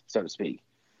markets, so to speak,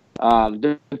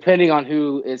 depending on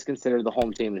who is considered the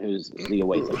home team and who's the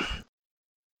away team.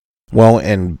 Well,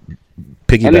 and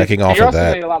piggybacking off you're of also that,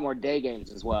 getting a lot more day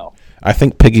games as well. I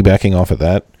think piggybacking off of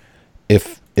that,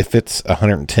 if it's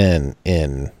 110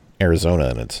 in Arizona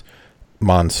and it's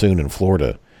monsoon in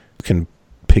Florida, you can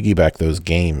piggyback those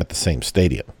games at the same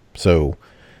stadium. So,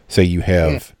 say you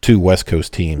have 2 West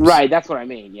Coast teams, right? That's what I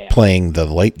mean. Yeah, playing the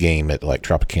late game at like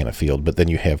Tropicana Field, but then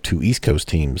you have 2 East Coast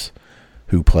teams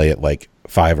who play at like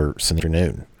 5 or 6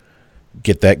 afternoon.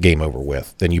 Get that game over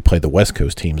with. Then you play the West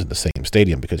Coast teams in the same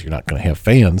stadium because you're not going to have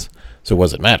fans, so what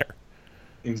does it matter?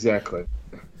 Exactly.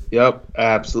 Yep.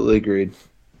 Absolutely agreed.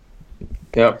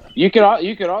 Yep. You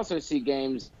could also see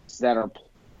games that are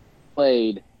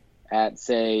played at,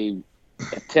 say,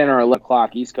 10 or 11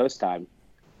 o'clock East Coast time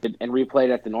and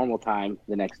replayed at the normal time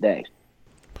the next day.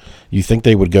 You think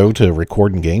they would go to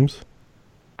recording games?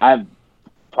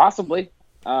 Possibly.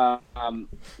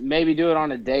 Maybe do it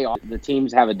on a day off. The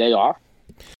teams have a day off.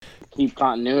 Keep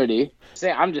continuity.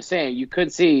 I'm just saying you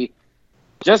could see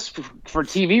just for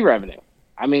TV revenue.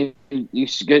 I mean, you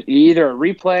should get either a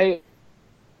replay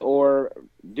or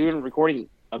doing a recording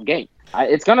of game.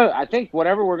 I think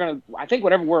whatever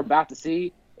we're about to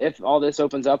see, if all this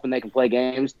opens up and they can play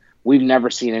games, we've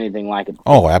never seen anything like it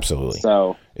before. Oh, absolutely.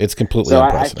 So it's completely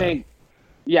unprecedented. I think,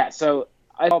 yeah. So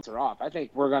I are off. I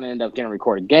think we're going to end up getting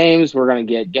recorded games. We're going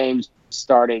to get games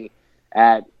starting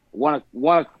at 1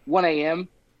 a.m.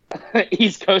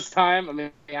 East Coast time. I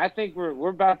mean, I think we're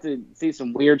about to see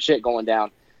some weird shit going down.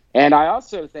 And I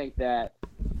also think that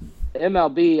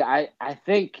MLB, I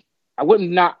would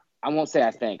not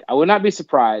be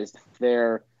surprised if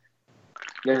their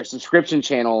subscription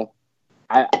channel,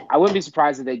 I wouldn't be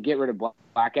surprised if they get rid of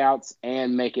blackouts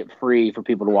and make it free for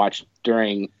people to watch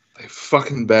during They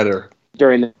fucking better.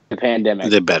 During the pandemic.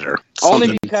 They better.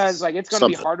 Only because it's going to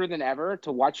be harder than ever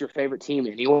to watch your favorite team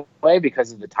anyway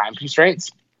because of the time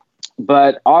constraints.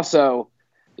 But also,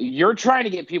 you're trying to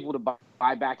get people to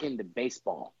buy back into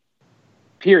baseball,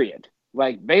 period.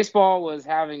 Like, baseball was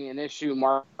having an issue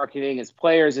marketing its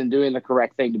players and doing the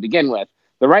correct thing to begin with.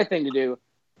 The right thing to do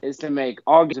is to make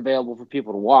all games available for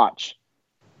people to watch,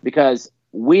 because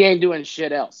we ain't doing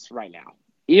shit else right now.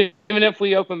 Even if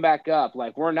we open back up,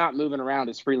 like, we're not moving around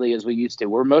as freely as we used to.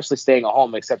 We're mostly staying at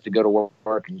home except to go to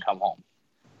work and come home.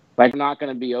 Like, we're not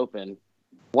going to be open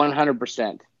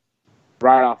 100%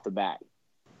 right off the bat.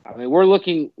 I mean, we're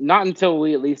looking not until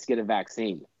we at least get a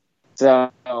vaccine.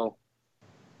 So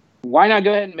why not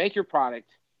go ahead and make your product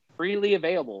freely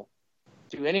available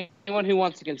to anyone who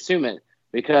wants to consume it?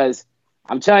 Because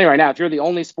I'm telling you right now, if you're the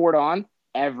only sport on,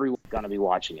 everyone's going to be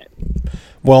watching it.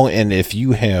 Well, and if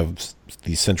you have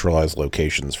these centralized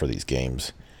locations for these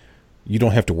games, you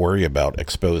don't have to worry about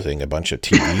exposing a bunch of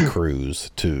TV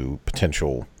crews to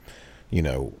potential,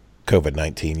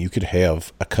 COVID-19. You could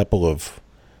have a couple of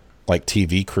like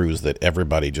TV crews that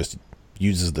everybody just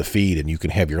uses the feed, and you can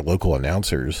have your local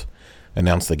announcers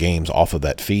announce the games off of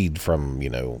that feed from,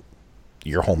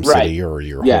 your home city or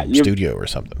your home studio or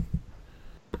something.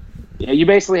 Yeah, you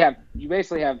basically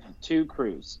have 2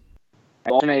 crews.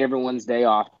 Alternate everyone's day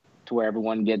off to where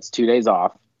everyone gets 2 days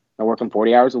off. They're working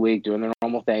 40 hours a week doing their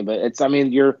normal thing. But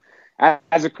you're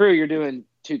as a crew, you're doing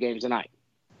 2 games a night,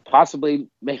 possibly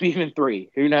maybe even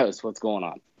 3. Who knows what's going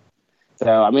on?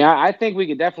 So, I think we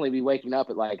could definitely be waking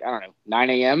up at 9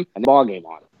 a.m. and the ball game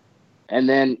on. And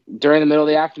then during the middle of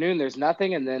the afternoon, there's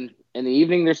nothing. And then in the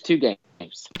evening, there's 2 games.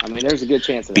 There's a good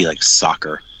chance of be like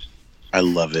soccer. I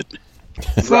love it.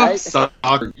 Fuck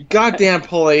soccer. Goddamn,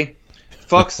 Paulie.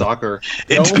 Fuck soccer.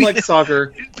 No one likes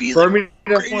soccer. Bernie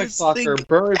doesn't like soccer.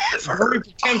 Bernie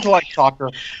pretends to like soccer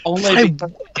only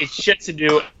because it's shit to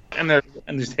do, and there's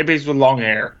hippies with long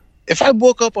hair. If I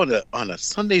woke up on a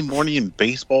Sunday morning and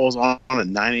baseball's on at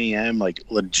 9 a.m., like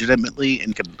legitimately,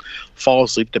 and could fall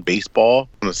asleep to baseball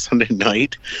on a Sunday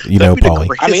night, Paulie.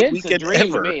 It's a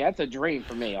dream for me. That's a dream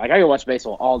for me. Like, I could watch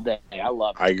baseball all day. I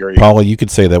love it. I agree. Paulie, you could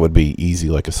say that would be easy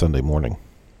like a Sunday morning.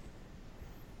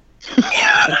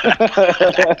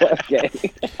 Okay.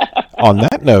 On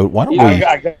that note, why don't we?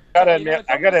 I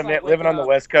gotta admit, living on the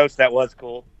West Coast, that was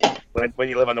cool. When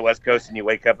you live on the West Coast and you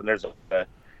wake up and there's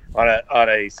on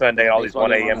a Sunday. All these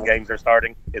 1 a.m. games are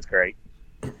starting. It's great.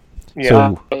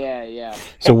 Yeah.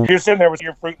 So you're sitting there with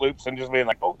your Fruit Loops and just being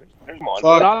like, "Oh, there's one."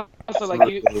 But also, like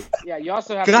you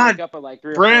also have to wake up at like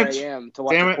 3 or 4 a.m. to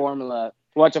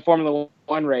watch a Formula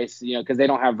 1 race, because they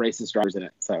don't have racist drivers in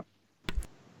it. So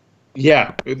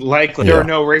yeah, likely there are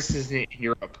no races in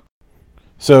Europe.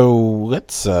 So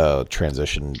let's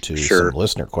transition to some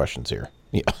listener questions here.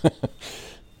 Yeah,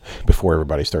 before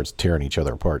everybody starts tearing each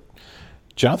other apart.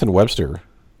 Jonathan Webster,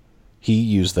 he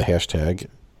used the hashtag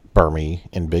Burmy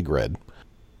in Big Red.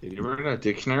 Did you read a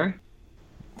dictionary?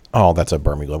 Oh, that's a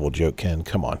Burmy level joke, Ken.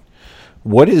 Come on.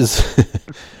 What is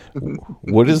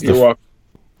the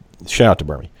shout out to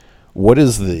Burmy. What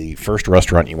is the first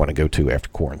restaurant you want to go to after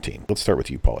quarantine? Let's start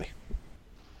with you, Paulie.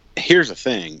 Here's the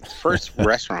thing. First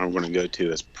restaurant I'm going to go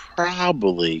to is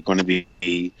probably going to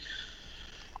be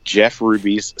Jeff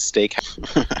Ruby's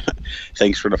Steakhouse.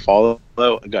 Thanks for the follow.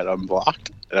 I got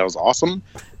unblocked. That was awesome.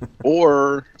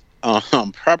 Or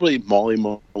probably Molly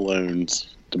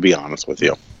Malone's, to be honest with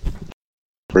you,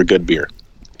 for a good beer.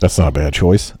 That's not a bad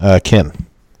choice. Ken,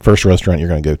 first restaurant you're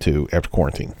going to go to after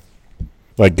quarantine?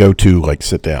 Like go to, like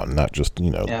sit down, not just,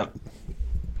 Yeah.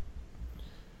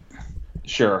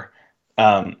 Sure.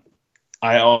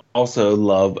 I also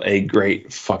love a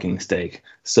great fucking steak.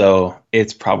 So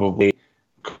it's probably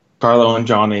Carlo and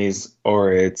Johnny's,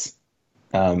 or it's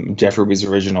Jeff Ruby's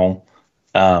Original,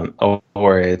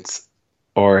 or it's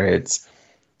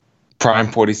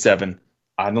Prime 47.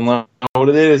 I don't know what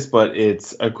it is, but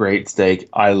it's a great steak.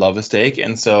 I love a steak,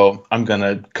 and so I'm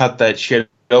gonna cut that shit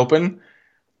open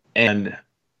and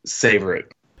savor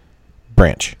it.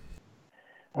 Branch.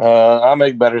 I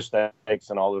make better steaks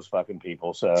than all those fucking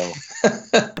people, so. Touche,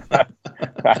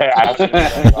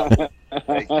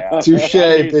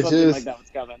 bitches. Like that was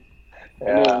coming.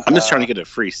 Yeah, I'm just trying to get a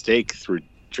free steak through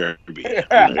Jeremy.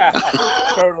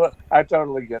 I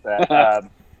totally get that.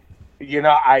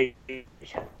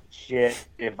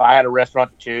 If I had a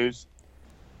restaurant to choose,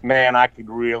 man, I could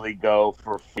really go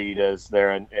for fajitas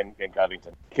there in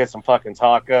Covington. Get some fucking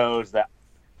tacos, that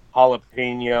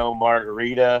jalapeno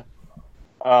margarita.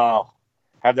 Oh,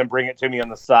 have them bring it to me on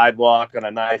the sidewalk on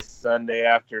a nice Sunday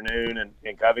afternoon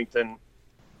in Covington.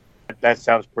 That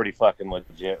sounds pretty fucking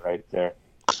legit right there.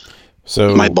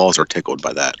 So my balls are tickled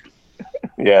by that.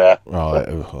 Yeah.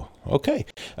 Okay.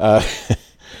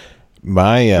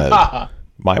 My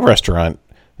restaurant,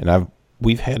 and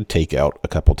we've had takeout a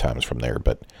couple times from there,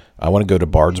 but I want to go to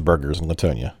Bard's Burgers in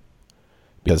Latonia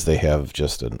because they have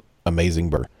just an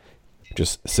amazing burger.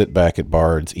 Just sit back at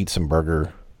Bard's, eat some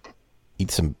burger,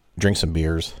 drink some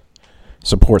beers,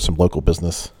 support some local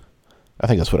business. I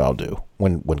think that's what I'll do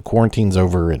when quarantine's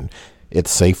over and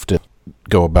it's safe to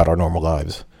go about our normal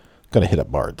lives. I'm gonna hit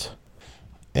up Bard's,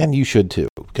 and you should too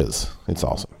because it's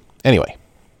awesome. Anyway,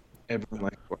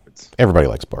 everybody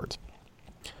likes Bard's.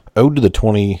 Ode to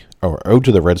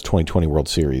the Reds 2020 World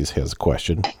Series has a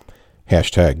question.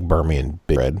 Hashtag Burmy and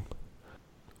Big Red.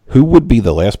 Who would be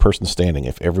the last person standing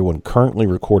if everyone currently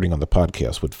recording on the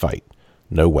podcast would fight?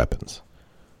 No weapons.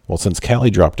 Well, since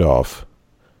Calli dropped off,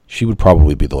 she would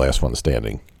probably be the last one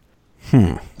standing.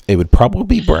 It would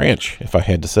probably be Branch, if I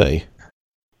had to say.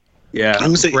 Yeah,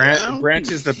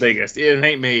 Branch is the biggest. It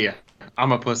ain't me.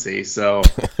 I'm a pussy, so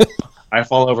I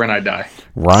fall over and I die.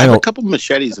 I have a couple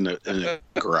machetes in a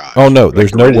garage. Oh, no,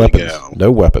 there's no weapons.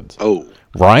 No weapons. Oh.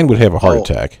 Ryan would have a heart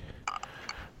attack.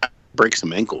 Break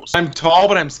some ankles. I'm tall,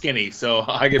 but I'm skinny, so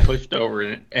I get pushed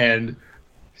over and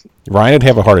Ryan would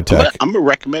have a heart attack. I'm a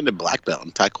recommended black belt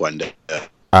in Taekwondo.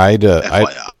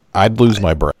 I'd lose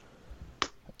my breath.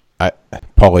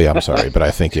 Paulie, I'm sorry, but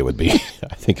I think it would be.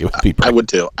 I would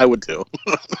too.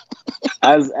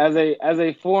 As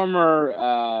a former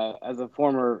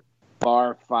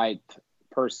bar fight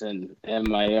person in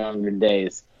my younger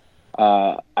days,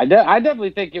 I definitely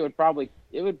think it would probably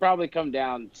come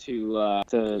down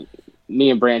to me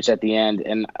and Branch at the end,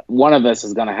 and one of us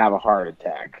is going to have a heart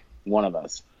attack. One of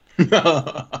us.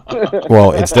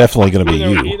 Well, it's definitely going to be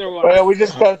you. Well, we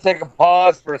just got to take a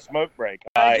pause for a smoke break.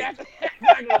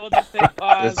 We'll just take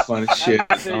pause. That's funny shit.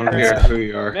 I don't hear who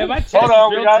you are. Man, my chest Hold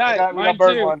on, is we real got tight.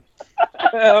 bird one.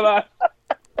 Hold on.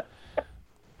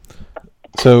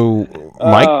 So,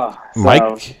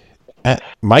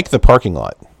 Mike, the parking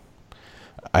lot.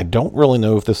 I don't really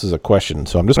know if this is a question,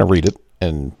 so I'm just going to read it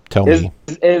and tell me.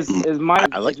 Is Mike?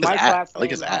 I like his hat. I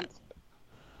like his hat.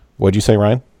 What'd you say,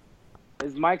 Ryan?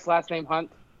 Is Mike's last name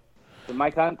Hunt? Is it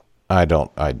Mike Hunt? I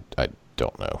don't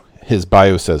know. His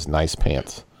bio says nice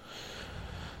pants.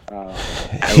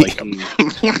 I like him.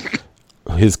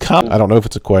 I don't know if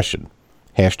it's a question.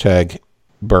 Hashtag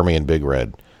Burmy and Big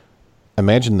Red.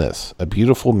 Imagine this: a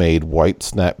beautiful made white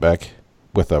snapback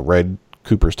with a red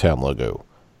Cooperstown logo.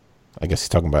 I guess he's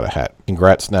talking about a hat.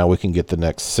 Congrats, now we can get the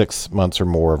next 6 months or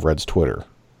more of Red's Twitter.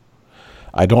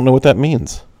 I don't know what that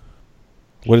means.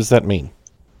 What does that mean?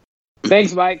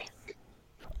 Thanks, Mike.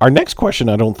 Our next question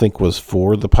I don't think was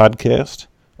for the podcast.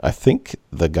 I think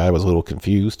the guy was a little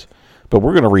confused, but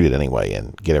we're going to read it anyway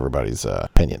and get everybody's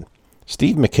opinion.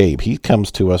 Steve McCabe, he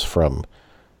comes to us from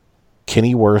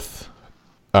Kennyworth,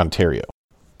 Ontario.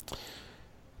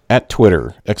 At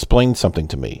Twitter, explain something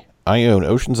to me. I own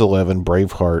Ocean's 11,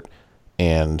 Braveheart,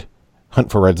 and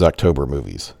Hunt for Red's October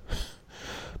movies.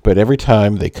 But every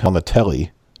time they come on the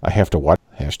telly, I have to watch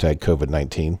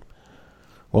 #COVID-19.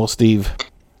 Well, Steve,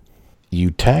 you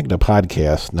tagged a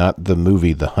podcast, not the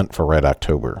movie The Hunt for Red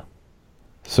October.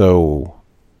 So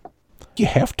you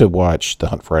have to watch The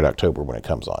Hunt for Red October when it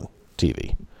comes on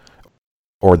TV.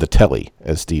 Or the telly,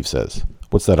 as Steve says.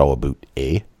 What's that all about,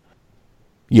 eh?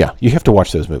 Yeah, you have to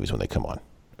watch those movies when they come on.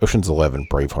 Ocean's 11,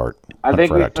 Braveheart, Hunt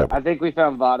for Red October. I think we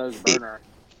found Vado's burner.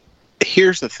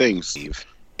 Here's the thing, Steve.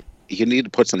 You need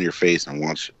to put something on your face and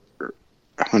watch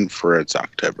Hunt for Red's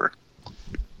October.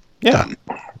 Yeah.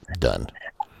 Done.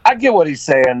 I get what he's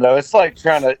saying, though. It's like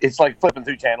flipping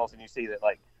through channels and you see that,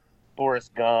 like,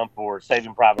 Forrest Gump or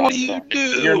Saving Private Ryan. What do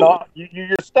you do?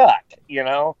 You're stuck, you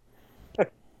know?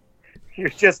 You're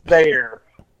just there.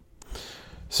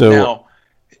 So Now,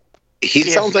 He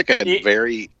sounds like a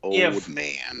very old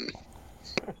man.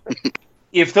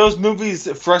 If those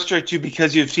movies frustrate you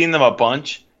because you've seen them a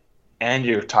bunch and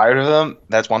you're tired of them,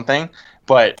 that's one thing.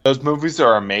 But those movies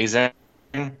are amazing.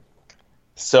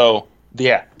 So,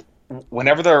 yeah,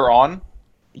 whenever they're on,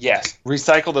 yes,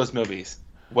 recycle those movies.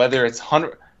 Whether it's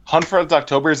Hunt for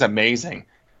October is amazing.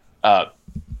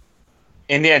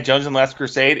 Indiana Jones and the Last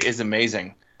Crusade is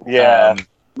amazing. Yeah.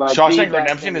 Shawshank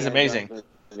Redemption is amazing.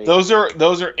 Those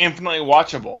are infinitely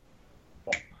watchable.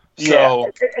 So,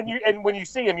 and when you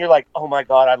see him, you're like, oh my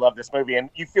god, I love this movie, and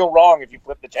you feel wrong if you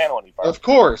flip the channel any further. of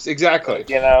course, exactly.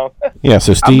 You know. yeah,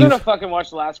 so I'm Steve, gonna fucking watch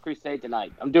The Last Crusade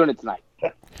tonight. I'm doing it tonight.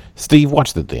 Steve,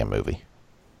 watch the damn movie.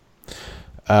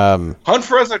 Hunt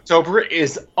for Red October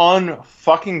is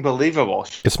unfucking believable.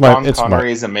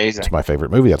 Connery is amazing. It's my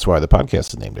favorite movie. That's why the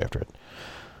podcast is named after it.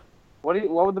 What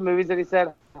were the movies that he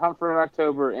said? Hunt for Red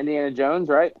October, Indiana Jones,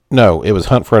 right? No, it was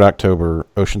Hunt for Red October,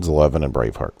 Ocean's 11, and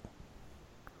Braveheart.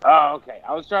 Oh, okay.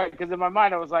 I was trying because in my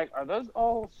mind I was like, "Are those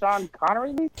all Sean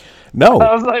Connery movies?" No,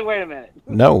 I was like, "Wait a minute."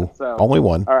 no, So, only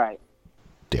one. All right.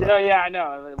 Damn it. No, yeah, I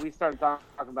know. We started talking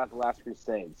about The Last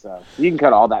Crusade, so you can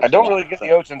cut all that. I don't really get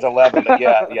the Ocean's 11, but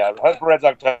yeah. Hunt for Red's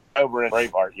October and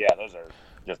Braveheart, yeah, those are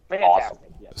just awesome.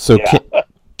 Yes. So Yeah.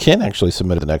 Ken actually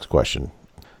submitted the next question.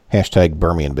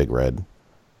 #Burmy Big Red.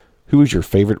 Who is your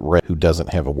favorite Red who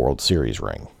doesn't have a World Series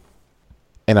ring?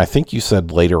 And I think you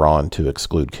said later on to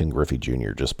exclude Ken Griffey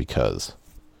Jr. just because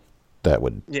that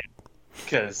would... Yeah,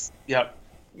 because, yep.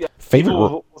 Favorite...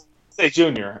 People will say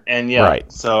Junior, and yeah. Right.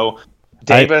 So,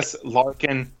 Davis,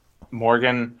 Larkin,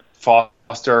 Morgan,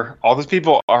 Foster, all those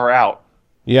people are out.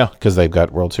 Yeah, because they've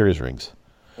got World Series rings.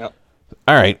 Yep.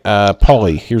 All right,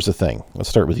 Paulie, here's the thing. Let's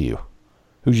start with you.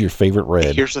 Who's your favorite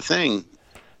Red? Here's the thing.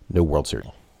 No World Series.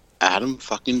 Adam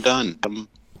fucking Dunn.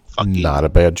 Not a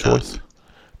bad choice.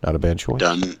 Not a bad choice.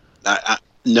 Dunn.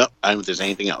 No, I don't think there's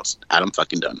anything else. Adam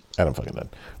fucking Dunn. Adam fucking Dunn.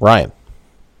 Ryan.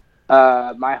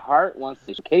 My heart wants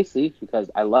to Casey because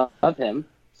I love him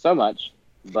so much,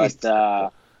 but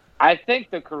I think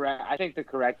the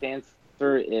correct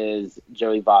answer is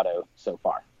Joey Votto so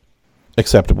far.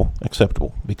 Acceptable,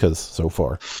 because so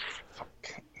far.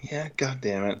 Yeah, god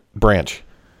damn it. Branch.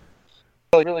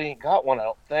 Really ain't got one, I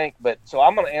don't think. But so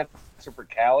I'm going to answer for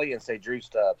Calli and say Drew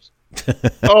Stubbs.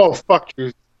 Oh, fuck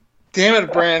you. Damn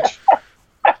it, Branch.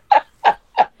 All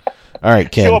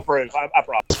right, Ken. She'll approve. I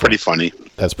promise. It's pretty funny.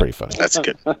 That's pretty funny. That's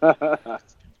good.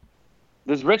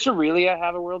 Does Rich Aurelia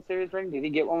have a World Series ring? Did he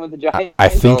get one with the Giants? I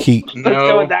think he... Let's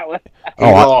go with that one. He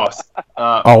lost.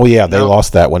 They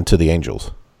lost that one to the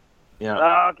Angels. Yeah.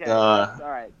 Oh, okay. All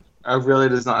right. Aurelia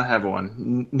does not have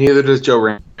one. Neither does Joe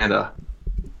Randa.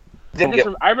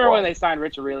 I remember when they signed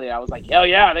Rich Aurelia, I was like, hell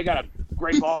yeah, they got a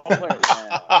great ball player.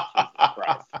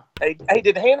 Hey,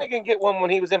 did Hannigan get one when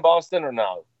he was in Boston or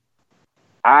no?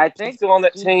 I think still on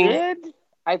that team. Did.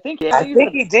 I think he did. I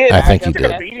think he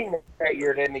did. Beating that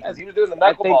year, didn't he? Because he was doing the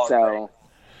knuckleball. I think so.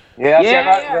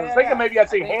 I was thinking maybe I'd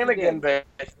see Hannigan, but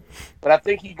I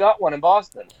think he got one in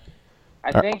Boston.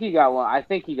 I think he got one. I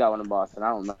think he got one in Boston. I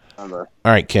don't remember.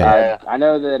 All right, Ken. I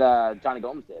know that Johnny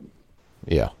Gomes did.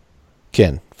 Yeah.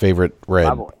 Ken, favorite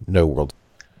Red, no World.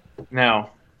 Now,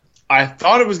 I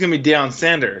thought it was going to be Deion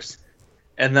Sanders,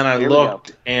 and then I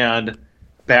looked, and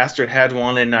bastard had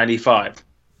one in '95.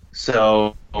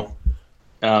 So,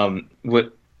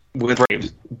 with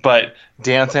Braves, but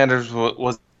Deion Sanders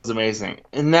was amazing.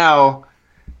 And now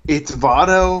it's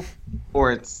Votto,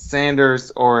 or it's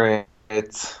Sanders, or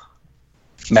it's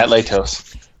Matt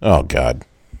Latos. Oh God.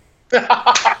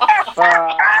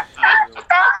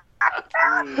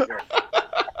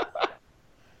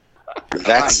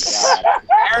 That's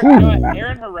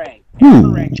Aaron Harangue. Aaron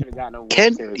Harangue should have gotten a World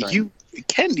Series ring.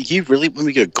 Ken, do you really want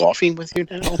me to go golfing with you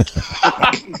now?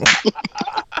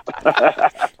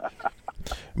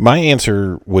 My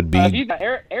answer would be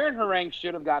Aaron Harangue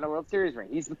should have gotten a World Series ring.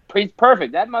 He's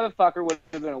perfect. That motherfucker would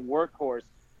have been a workhorse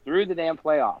through the damn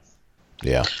playoffs.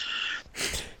 Yeah.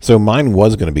 So mine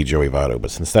was going to be Joey Votto,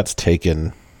 but since that's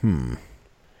taken,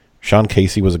 Sean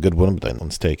Casey was a good one, but that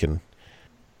one's taken.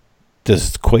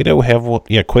 Does Cueto have one?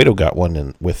 Yeah, Cueto got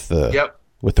one with the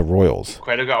Royals.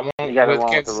 Cueto got one He got with one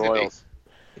with Kansas the Royals.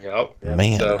 City. Yep.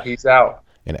 Man. So he's out.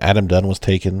 And Adam Dunn was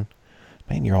taken.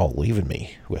 Man, you're all leaving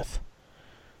me with.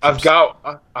 I've got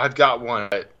one.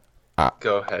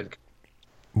 Go ahead.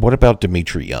 What about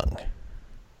Dimitri Young?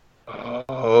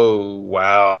 Oh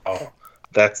wow,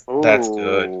 that's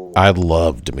good. I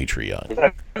love Dimitri Young.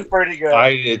 That's pretty good.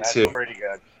 I did That's too. pretty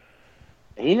good.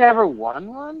 He never won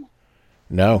one?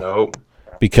 No, Nope.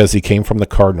 because he came from the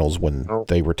Cardinals when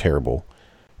they were terrible,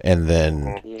 and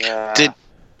then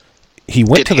he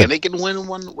went to Hannigan win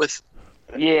one with?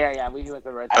 Yeah, we went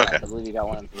the Red Sox. Okay. I believe he got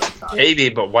one with the Red Sox. Maybe,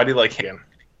 but why do you like him?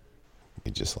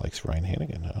 He just likes Ryan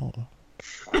Hannigan. I don't know.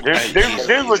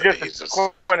 Dude was just a He has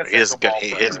quintessential good. ball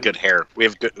He player. has good hair. We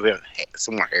have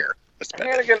some more hair. That's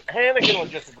better. Hannigan was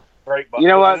just a great ball. You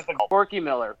know what? Just a- Corky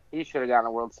Miller. He should have gotten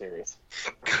a World Series.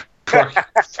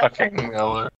 Fucking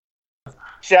Miller.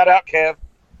 Shout out, Kev.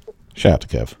 Shout out to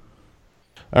Kev.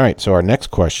 All right, so our next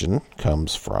question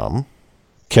comes from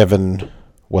Kevin.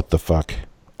 What the fuck?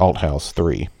 Althouse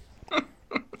 3.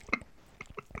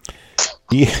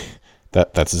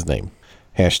 That's his name.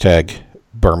 Hashtag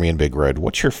Burmy Big Red.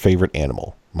 What's your favorite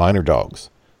animal? Mine are dogs.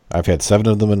 I've had 7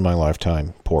 of them in my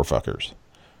lifetime. Poor fuckers.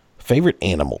 Favorite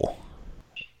animal?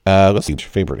 Let's see.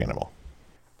 Favorite animal?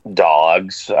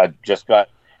 Dogs. I just got,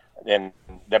 and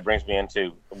that brings me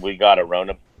into, we got a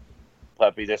Rona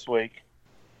puppy this week,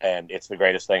 and it's the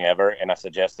greatest thing ever. And I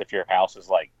suggest if your house is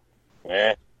like,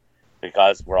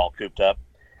 because we're all cooped up,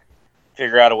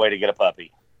 figure out a way to get a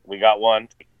puppy. We got one.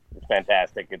 It's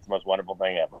fantastic. It's the most wonderful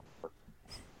thing ever.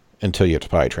 Until you have to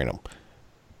potty train them.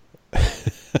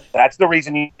 That's the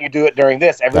reason you do it during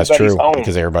this. Everybody's That's true, home.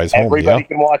 because everybody's home. Everybody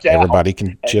can watch out. Everybody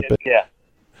can chip it.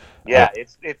 Yeah.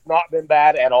 It's not been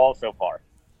bad at all so far.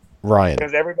 Ryan.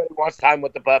 Because everybody wants time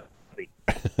with the puppy.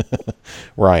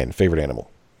 Ryan, favorite animal?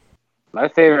 My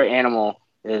favorite animal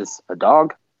is a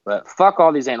dog, but fuck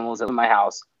all these animals that live in my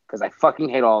house because I fucking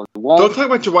hate all of them. Don't talk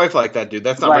about your wife like that, dude.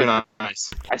 That's not very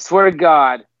nice. I swear to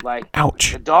God,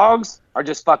 ouch. The dogs are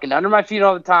just fucking under my feet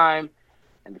all the time,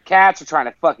 and the cats are trying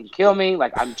to fucking kill me.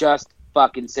 I'm just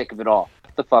fucking sick of it all.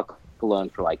 Let the fuck alone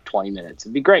for 20 minutes.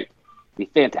 It'd be great.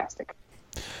 It'd be fantastic.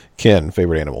 Ken,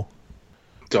 favorite animal?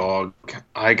 Dog.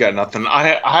 I got nothing.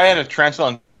 I had a tarantula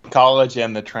in college,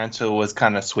 and the tarantula was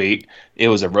kind of sweet. It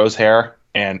was a rose hair,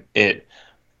 and it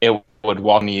would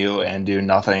walk me you and do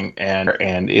nothing, and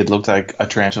it looked like a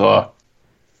tarantula,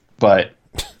 but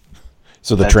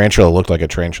so the tarantula looked like a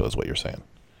tarantula is what you're saying?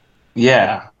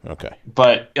 Yeah. Okay.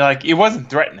 But it wasn't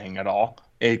threatening at all.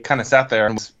 It kind of sat there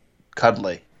and was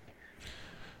cuddly.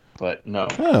 But no.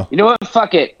 Oh. You know what?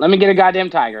 Fuck it. Let me get a goddamn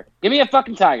tiger. Give me a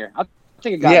fucking tiger. I'll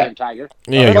take a goddamn tiger.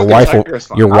 Yeah, your wife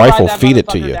will feed it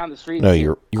to you. No,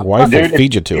 your wife will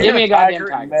feed you to it. Give me a goddamn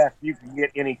tiger. You can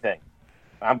get anything.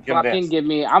 I'm fucking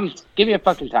convinced. give me a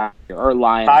fucking tiger or a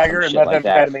lion. Tiger or and shit like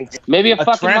that. methamphetamine. Maybe a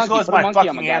fucking tarantula monkey. is Put a my monkey on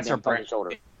my fucking answer, goddamn fucking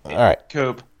shoulder. All right.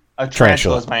 Coop. A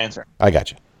tarantula is my answer. I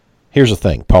got you. Here's the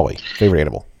thing, Paulie. Favorite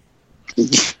animal?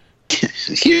 Here's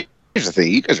the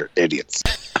thing. You guys are idiots.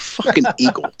 A fucking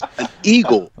eagle. An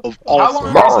eagle of all How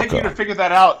long did it take you to figure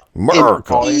that out? An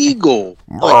eagle.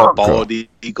 Like a bald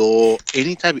eagle.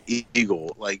 Any type of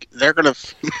eagle. They're going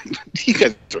to... You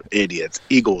guys are idiots.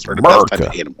 Eagles are the best type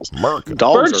of animals.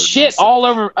 Dogs Bird shit all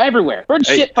over, everywhere. Bird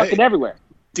shit fucking everywhere.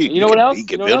 Dude, you know what else? You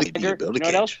You know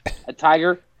what else? A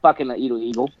tiger fucking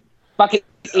eagle. Fucking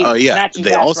Oh yeah, snatching they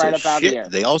bats also right up out of the air.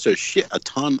 shit. They also shit a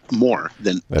ton more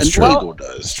than That's an true. eagle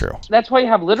does. That's true. That's why you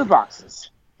have litter boxes.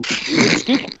 Box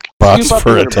scoop up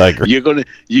for the a litter tiger. You're gonna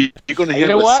hit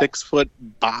know a what? 6 foot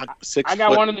box. I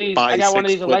got one of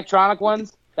these. Electronic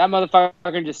ones. That motherfucker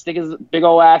can just stick his big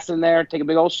old ass in there, take a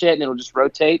big old shit, and it'll just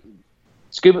rotate, and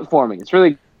scoop it for me. It's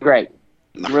really great.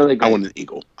 Really great. I want an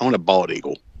eagle. I want a bald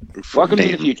eagle. Welcome to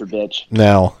the future, bitch.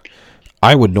 Now,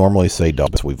 I would normally say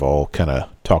dogs. We've all kind of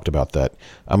talked about that.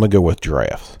 I'm going to go with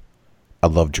giraffes. I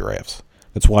love giraffes.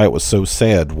 That's why it was so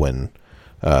sad when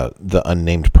the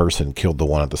unnamed person killed the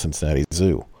one at the Cincinnati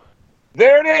Zoo.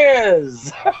 There it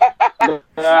is.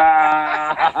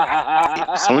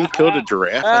 Someone killed a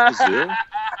giraffe at the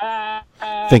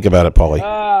zoo? Think about it, Paulie.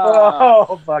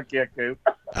 Oh, fuck yeah, Coop.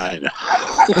 I know.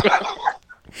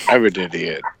 I'm an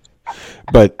idiot.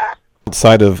 But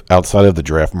outside of the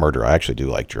giraffe murder, I actually do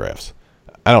like giraffes.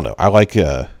 I don't know. I like.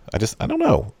 I don't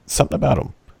know, something about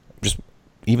them. Just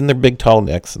even their big tall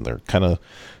necks, and they're kind of,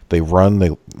 they run. They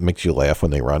makes you laugh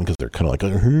when they run because they're kind of like.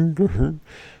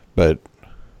 But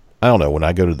I don't know. When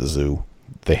I go to the zoo,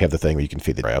 they have the thing where you can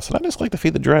feed the giraffes, and I just like to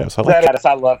feed the giraffes.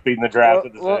 I love feeding the giraffes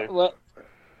at the zoo.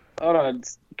 Hold on,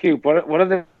 Coop. What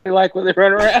do they like when they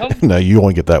run around? No, you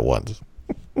only get that once.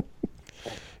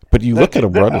 But you look at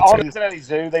them running. All the Cincinnati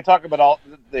Zoo, they talk about all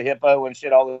the hippo and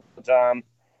shit all the time.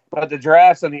 But the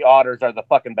giraffes and the otters are the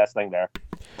fucking best thing there.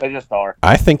 They just are.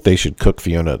 I think they should cook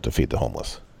Fiona to feed the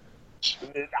homeless.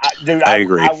 I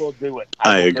agree. I will do it.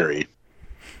 I agree.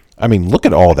 I mean, look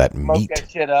at all that Smoke meat. that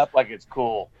shit up like it's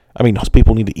cool. I mean, those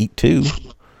people need to eat too.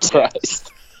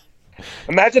 Christ.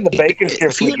 Imagine the bacon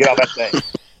strips we get off that thing.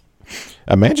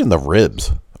 Imagine the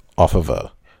ribs off of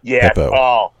a hippo.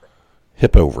 Oh.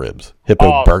 Hippo ribs,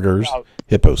 hippo burgers,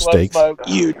 hippo steaks.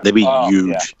 Huge. They'd be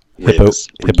huge. Hippo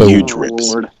huge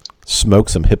ribs. Smoke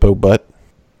some hippo butt.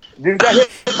 Dude, that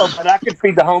hippo, but I could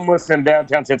feed the homeless in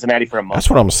downtown Cincinnati for a month. That's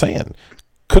what I'm saying.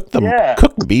 Cook them. Yeah.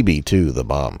 Cook BB too, the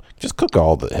bomb. Just cook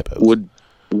all the hippos.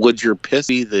 Would your piss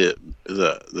be the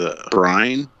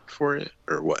brine for it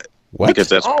or what? What? Because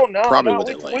that's probably what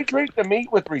they we like. We treat the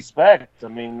meat with respect. I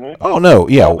mean,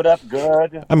 yeah. Rub it up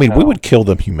good. I mean, we would kill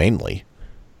them humanely.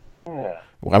 Yeah.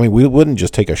 I mean, we wouldn't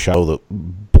just take a shell that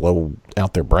blow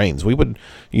out their brains. We would,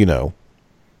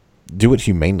 do it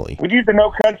humanely. We'd use the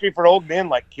No Country for Old Men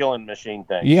like killing machine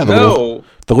thing. Yeah, the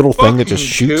little thing that just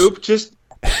shoots. Coop, just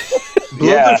blow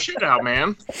the shit out,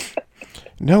 man.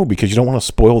 No, because you don't want to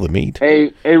spoil the meat.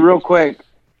 Hey, real quick,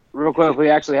 we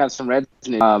actually have some Reds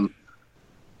news.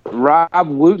 Rob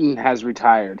Wooten has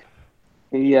retired.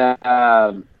 He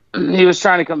was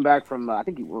trying to come back from I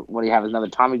think what do you have another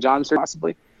Tommy John surgery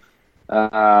possibly.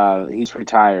 He's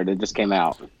retired. It just came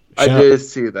out. I did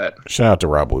see that. Shout out to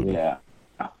Rob Wooten. Yeah,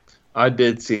 I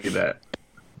did see that.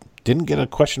 Didn't get a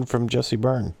question from Jesse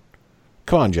Byrne.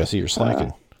 Come on, Jesse, you're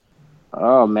slacking.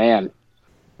 Oh man,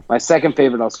 my second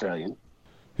favorite Australian.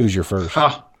 Who's your first?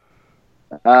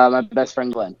 My best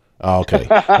friend Glenn. Oh, okay.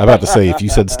 I'm about to say, if you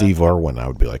said Steve Irwin, I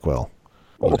would be like, well.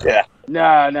 Yeah.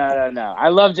 No. I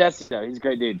love Jesse, though. He's a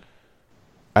great dude.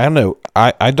 I don't know.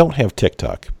 I don't have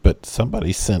TikTok, but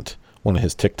somebody sent one of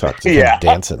his TikToks of him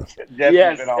dancing.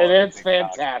 Yes, and it's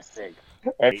fantastic.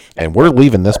 And we're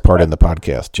leaving this part in the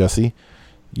podcast. Jesse,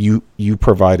 you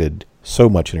provided so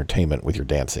much entertainment with your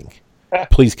dancing.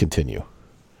 Please continue.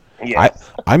 Yes.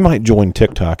 I might join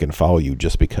TikTok and follow you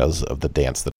just because of the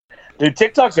dance. Dude,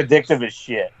 TikTok's addictive as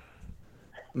shit.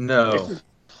 No.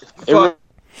 It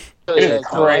is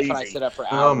crazy. I sit up for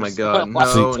hours. Oh my god,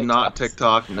 no, not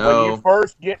TikTok, no. When you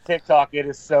first get TikTok, it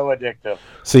is so addictive.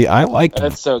 See, I liked...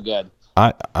 That's so good.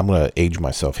 I'm going to age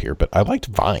myself here, but I liked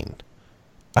Vine.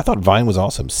 I thought Vine was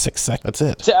awesome. 6 seconds,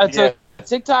 that's it.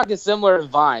 TikTok is similar to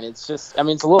Vine. It's just, I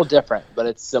mean, it's a little different, but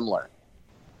it's similar.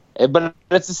 But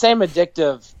it's the same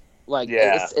addictive,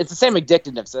 it's the same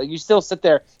addictiveness. So you still sit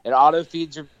there, it auto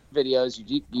feeds your videos.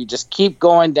 You just keep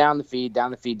going down the feed. The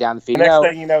next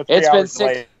thing you know, it's been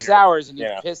 6 hours and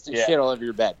you've pissed and shit all over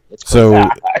your bed. It's crazy.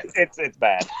 It's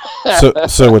bad.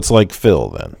 so it's like Phil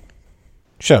then.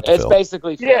 Shout out to Phil. It's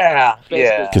basically Phil. Yeah.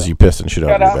 Because you pissed and shit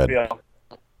out of your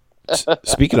bed.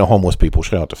 Speaking of homeless people,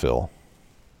 shout out to Phil.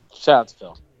 Shout out to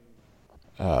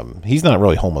Phil. He's not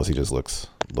really homeless. He just looks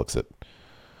it.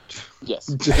 Yes.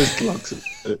 Just looks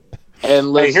it.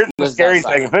 And here's the scary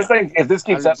thing: if this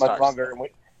keeps up much longer,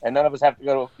 and none of us have to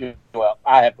go to,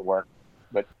 I have to work,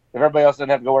 but if everybody else doesn't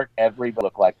have to go work, everybody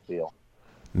look like Phil.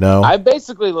 No, I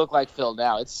basically look like Phil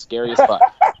now. It's scary as fuck.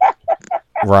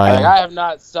 Ryan, I have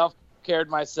not self-cared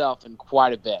myself in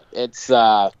quite a bit. It's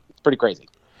pretty crazy.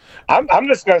 I'm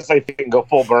just gonna say you can go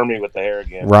full Burmy with the hair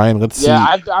again. Ryan, let's see.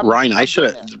 Ryan, I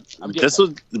should have.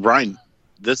 Ryan.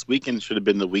 This weekend should have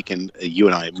been the weekend you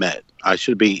and I met. I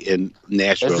should be in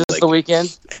Nashville. Is this the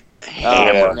weekend?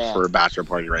 Hammered for a bachelor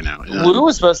party right now. We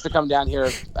were supposed to come down here.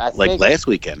 I think last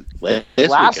weekend.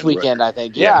 Last weekend, I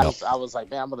think. Yeah, I was like,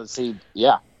 man, I'm gonna see.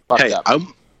 Yeah. Hey,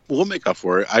 we'll make up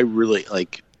for it. I really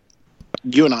like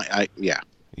you and I. Yeah.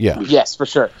 Yes, for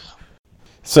sure.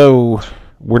 So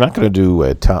we're not going to do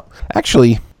a Tom.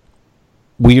 Actually,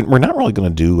 we're not really going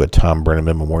to do a Tom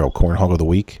Brenneman Memorial Corn Hog of the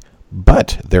Week.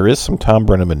 But there is some Tom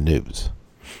Brenneman news.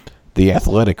 The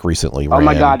Athletic recently ran... Oh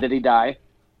my God, did he die?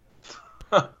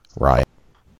 Ryan.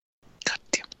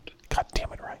 God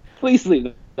damn it, Ryan. Please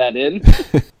leave that in.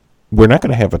 We're not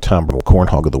going to have a Tom Corn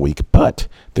Hog of the Week, but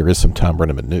there is some Tom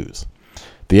Brenneman news.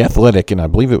 The Athletic, and I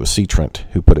believe it was C. Trent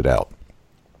who put it out,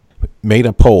 made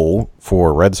a poll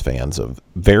for Reds fans of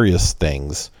various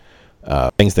things,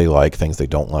 things they like, things they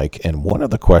don't like, and one of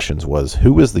the questions was,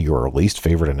 who is your least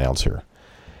favorite announcer?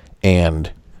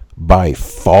 And by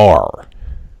far,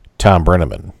 Tom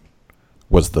Brenneman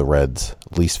was the Reds'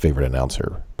 least favorite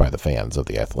announcer by the fans of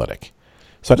The Athletic.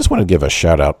 So I just want to give a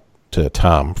shout out to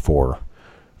Tom for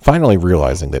finally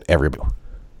realizing that everybody...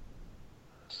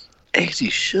 As he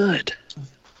should.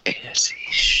 As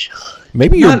he should.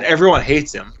 Maybe not everyone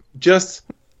hates him. Just...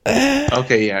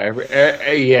 Okay,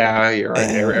 yeah, you're right.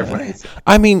 Everyone hates him.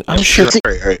 I mean, I'm sure...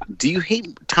 All right. Do you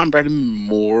hate Tom Brenneman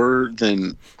more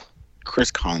than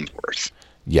Chris Collinsworth?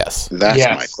 Yes. That's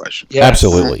my question. Yes.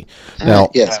 Absolutely. Now,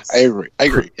 yes, I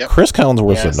agree. Yep. Chris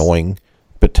Collinsworth's annoying,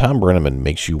 but Tom Brenneman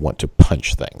makes you want to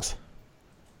punch things.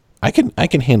 I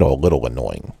can handle a little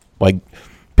annoying. Like,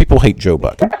 people hate Joe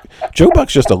Buck. Joe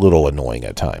Buck's just a little annoying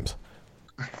at times.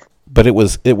 But it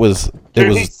was.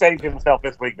 He saved himself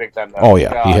this week big time. Though. Oh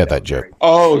yeah, he had that joke.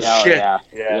 Oh shit!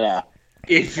 Yeah.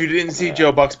 If you didn't see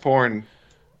Joe Buck's porn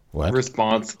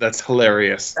response, that's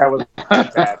hilarious. That was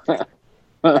bad.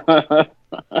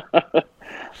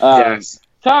 Yes.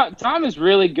 Tom is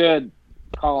really good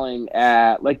calling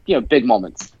at big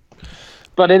moments,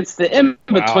 but it's the in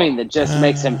between that just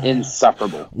makes him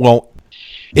insufferable. Well,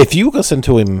 if you listen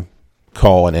to him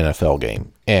call an NFL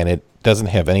game and it doesn't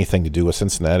have anything to do with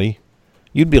Cincinnati,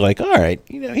 you'd be like, all right,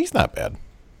 he's not bad.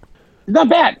 Not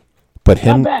bad. But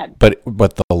not bad.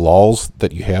 But the lulls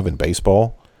that you have in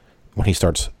baseball when he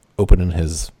starts opening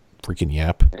his freaking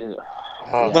yap,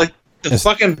 like the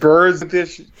fucking birds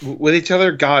with each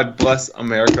other. God bless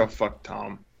America. Fuck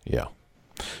Tom. Yeah.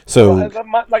 So,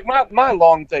 my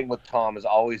long thing with Tom has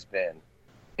always been,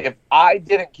 if I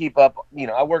didn't keep up,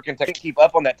 I work in tech, keep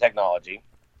up on that technology,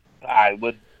 I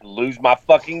would lose my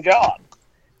fucking job.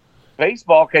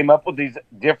 Baseball came up with these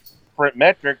different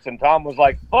metrics, and Tom was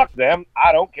like, "Fuck them,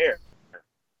 I don't care,"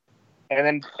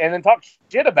 and then talk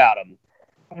shit about them.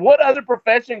 What other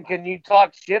profession can you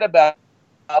talk shit about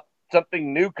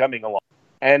something new coming along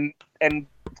and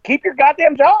keep your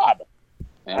goddamn job?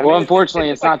 Well, unfortunately,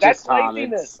 it's not just Tom.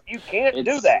 You can't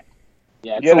do that.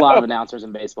 Yeah, it's a lot of announcers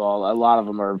in baseball. A lot of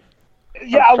them are.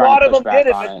 Yeah, a lot of them did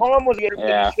it, but Tom was here.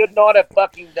 He should not have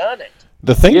fucking done it.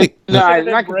 The thing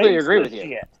I completely agree with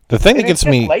you. The thing that gets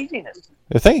me,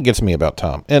 the thing that gets me about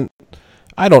Tom, and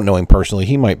I don't know him personally.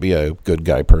 He might be a good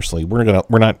guy personally. We're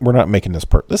not making this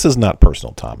this is not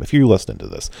personal, Tom. If you're listening to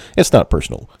this, it's not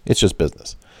personal. It's just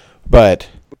business. But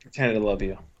pretend to love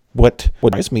you. What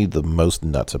drives me the most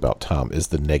nuts about Tom is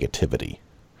the negativity.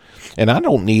 And I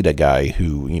don't need a guy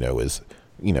who, is,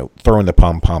 throwing the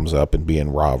pom-poms up and being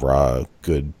rah-rah,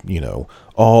 good,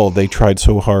 oh, they tried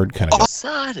so hard kind of all of a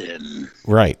sudden.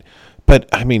 Right. But,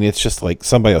 I mean, it's just like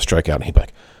somebody will strike out and he'd be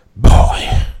like,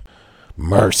 boy,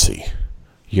 mercy.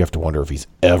 You have to wonder if he's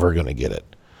ever going to get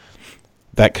it.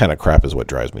 That kind of crap is what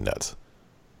drives me nuts.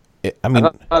 I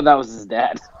thought that was his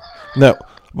dad. No,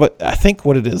 but I think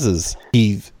what it is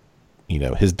he's,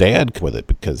 his dad with it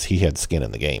because he had skin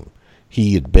in the game.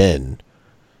 He had been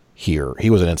here. He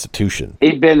was an institution.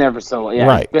 He'd been there for so long. Yeah,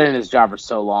 right. He'd been in his job for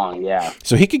so long. Yeah.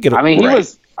 So he could get.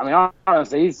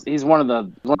 Honestly, he's one of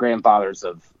the grandfathers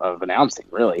of announcing.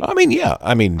 Really. To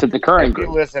the current if group.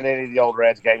 you listen to any of the old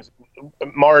Reds games,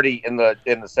 Marty in the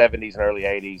 70s and early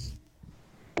 80s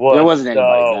was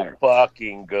so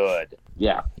fucking good.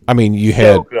 Yeah. I mean, you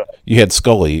had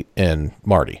Scully and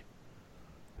Marty.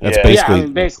 That's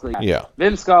basically. Yeah.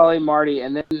 Vin Scully, Marty,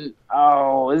 and then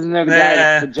isn't there the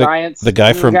guy with the Giants? The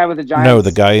guy the guy with the Giants? No,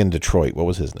 the guy in Detroit. What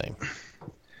was his name?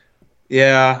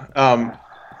 Yeah,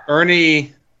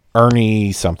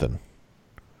 Ernie something.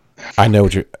 I know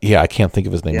what I can't think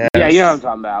of his name. Yeah, you know what I'm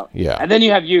talking about. Yeah. And then you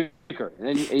have Euchre.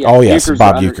 Yes,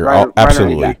 Bob Euchre.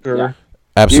 Absolutely. Yeah.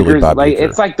 Absolutely, Bob Euchre.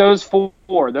 It's like those four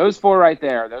right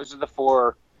there. Those are the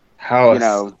four. Hallis,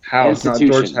 not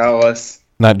George Hallis.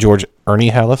 Not George.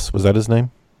 Ernie Hallis, was that his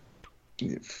name?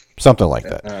 Something like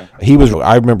that. He was.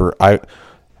 I remember.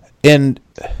 And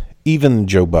even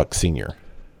Joe Buck Sr.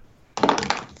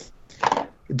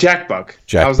 Jack Buck.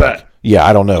 How's that? Yeah,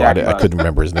 I don't know. I couldn't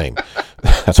remember his name.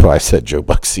 That's why I said Joe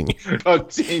Buck Sr. Oh,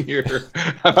 Senior.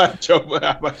 How about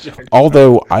Jack Buck?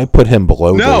 Although I put him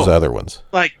below those other ones.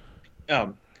 Like,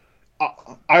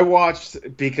 I watched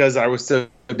because I was so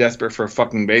desperate for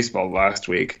fucking baseball last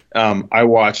week. I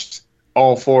watched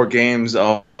all 4 games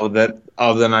of the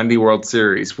 90 World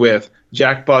Series with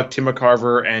Jack Buck, Tim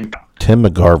McCarver, and Tim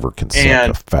McCarver can suck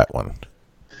a fat one.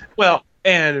 Well,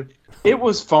 and it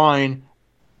was fine,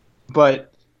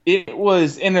 but it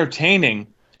was entertaining.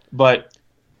 But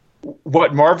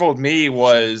what marveled me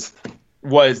was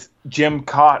Jim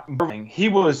Cott. He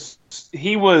was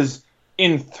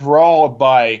enthralled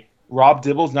by Rob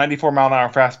Dibble's 94-mile-an-hour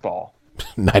fastball.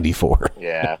 94.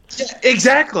 Yeah.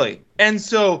 Exactly. And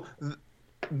so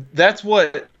that's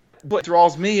what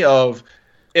draws me of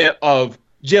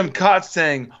Jim Cott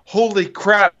saying, "Holy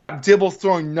crap, Dibble's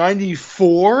throwing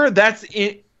 94? That's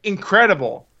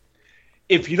incredible."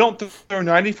 If you don't throw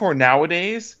 94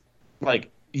 nowadays, like,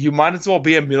 you might as well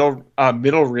be a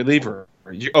middle reliever.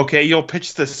 You'll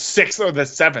pitch the 6th or the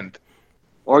 7th,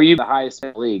 or you the highest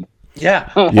in the league.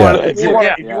 Yeah. If you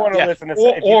want to listen to,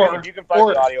 if you can find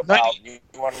the audio file,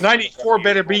 94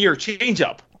 better be your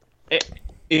changeup.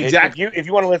 Exactly. If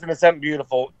you want to listen to something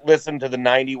beautiful, listen to the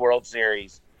 90 World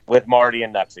Series with Marty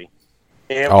and Nuxie.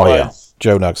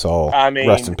 Joe Nuxall. I mean,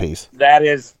 rest in peace. That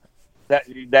is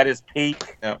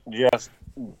peak. Yep. Just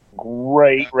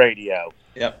great radio.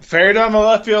 Yep. Fair down the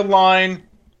left field line.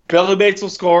 Billy Bates will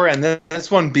score, and then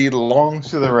this one belongs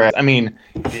to the Reds. I mean,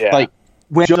 like,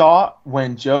 when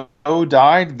Joe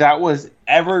died, that was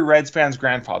every Reds fan's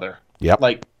grandfather. Yep.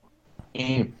 Like,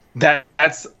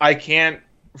 that's I can't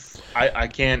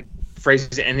phrase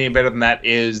it any better than that.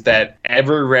 Is that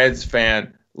every Reds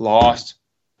fan lost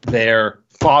their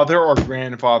father or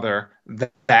grandfather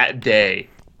that day?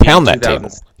 Pound that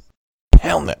table.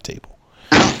 Pound that table.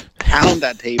 Pound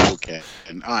that table, Ken.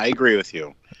 And I agree with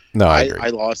you. No, I agree. I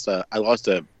lost a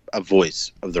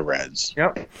voice of the Reds.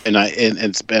 Yep. And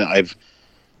I've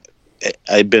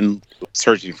been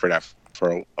searching for that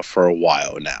for a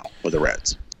while now with the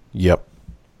Reds. Yep.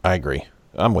 I agree.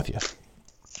 I'm with you.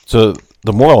 So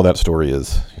the moral of that story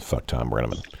is fuck Tom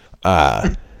Brenneman.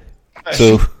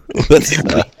 So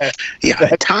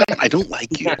Tom, I don't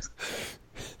like you.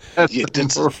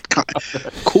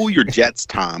 Cool your jets,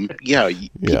 Tom.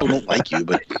 People don't like you,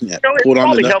 but hold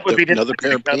on to another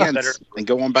pair of pants and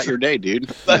go on about your day, dude.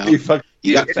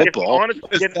 You got football.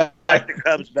 If you like the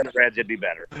Cubs better, Reds, it'd be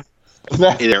better.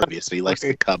 It obviously likes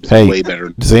the Cubs way better.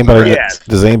 Does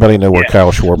anybody know where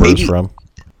Kyle Schwarber is from?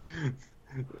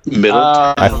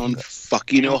 Middletown,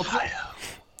 fucking Ohio.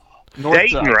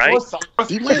 Dayton, right?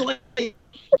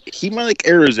 He might like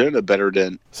Arizona better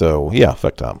than. So yeah,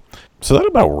 fuck Tom. So that'll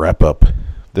about wrap up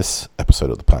this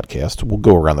episode of the podcast. We'll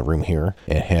go around the room here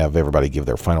and have everybody give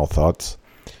their final thoughts.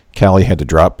 Calli had to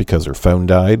drop because her phone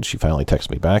died. She finally texted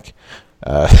me back.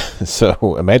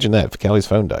 So imagine that if Calli's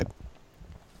phone died.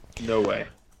 No way.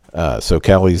 So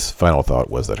Calli's final thought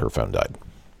was that her phone died.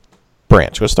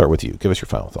 Branch, let's start with you. Give us your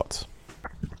final thoughts.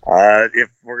 If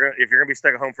you're gonna be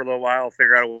stuck at home for a little while,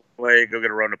 figure out a way. Go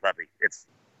get a Rona puppy. It's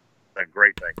a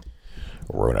great thing.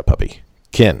 Rona puppy.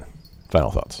 Ken,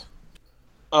 final thoughts.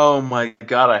 Oh my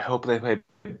God! I hope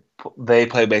they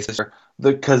play baseball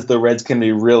because the Reds can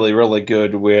be really, really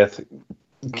good with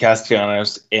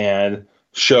Castellanos and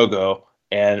Shogo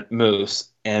and Moose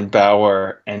and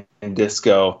Bauer and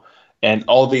Disco and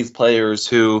all these players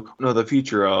who know the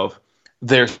future of.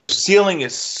 Their ceiling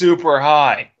is super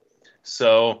high.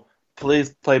 So please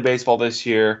play baseball this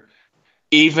year,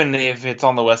 even if it's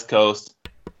on the West Coast.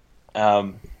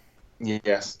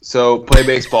 Yes. So play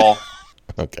baseball.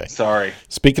 Okay. Sorry.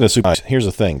 Speaking of super, here's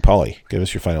the thing. Paulie, give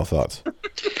us your final thoughts.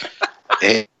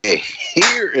 Hey,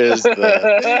 here is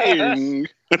the thing.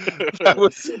 I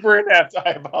was super inept.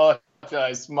 I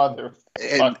apologize, mother.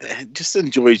 And just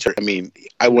enjoy. I mean,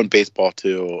 I want baseball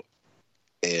too,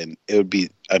 and it would be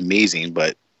amazing.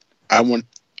 But I want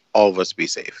all of us to be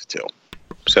safe too.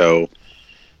 So,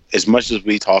 as much as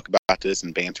we talk about this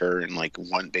and banter and like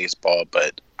want baseball,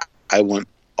 but I want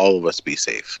all of us to be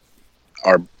safe.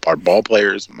 Our ball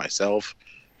players, myself,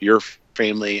 your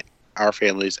family, our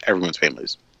families, everyone's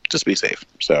families. Just be safe.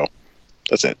 So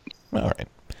that's it. All right.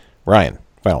 Ryan,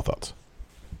 final thoughts.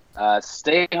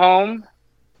 Stay home.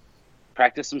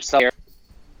 Practice some self-care.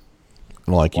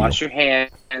 Wash your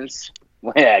hands.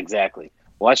 Yeah, exactly.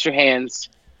 Wash your hands.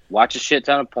 Watch a shit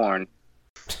ton of porn.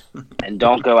 And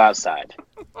don't go outside.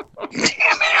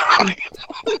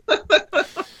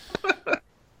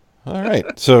 All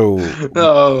right. So,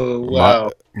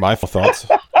 wow. My thoughts.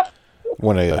 I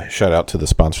want to shout out to the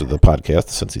sponsor of the podcast,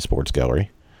 the Cincy Sports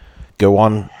Gallery. Go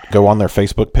on their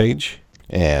Facebook page,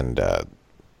 and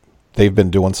they've been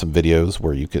doing some videos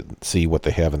where you could see what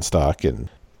they have in stock and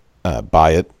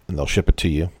buy it, and they'll ship it to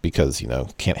you because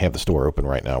can't have the store open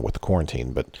right now with the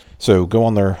quarantine. But so go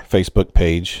on their Facebook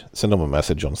page, send them a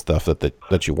message on stuff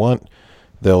that you want.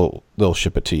 They'll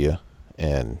ship it to you,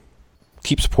 and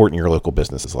keep supporting your local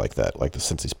businesses like that, like the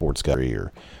Cincy Sports Gallery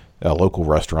or a local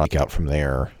restaurant out from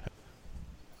there.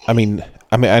 I mean,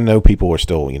 I know people are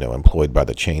still, employed by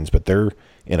the chains, but they're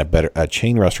a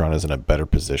chain restaurant is in a better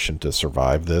position to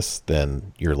survive this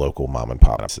than your local mom and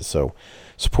pop. So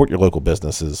support your local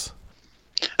businesses.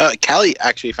 Calli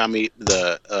actually found me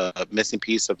the missing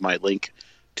piece of my link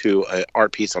to an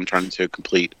art piece I'm trying to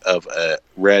complete of a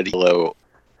red, yellow,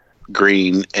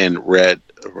 green, and red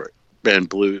and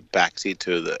blue backseat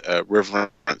to the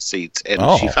riverfront seats, and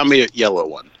she found me a yellow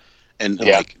one, and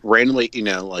like randomly,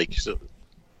 so,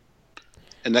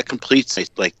 and that completes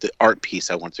like the art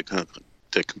piece I want to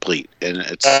complete, and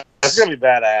that's gonna be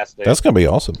badass, dude. That's gonna be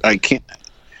awesome. I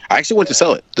actually went to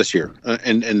sell it this year,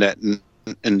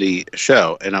 in the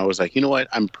show, and I was like, you know what,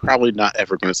 I'm probably not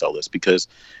ever going to sell this because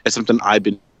it's something I've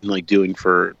been like doing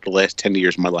for the last 10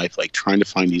 years of my life, like trying to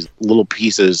find these little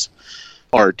pieces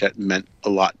of art that meant a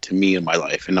lot to me in my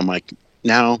life. And I'm like,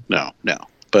 no.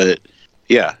 But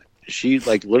yeah, she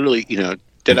like literally,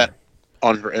 did that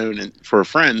on her own and for a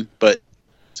friend, but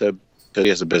so he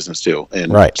has a business too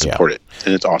and support it,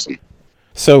 and it's awesome.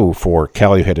 So for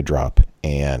Calli, who had to drop,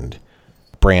 and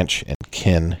Branch and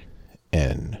Ken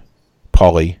and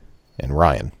Paulie and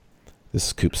Ryan, this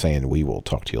is Coop saying we will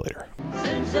talk to you later.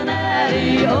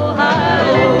 Cincinnati, Ohio.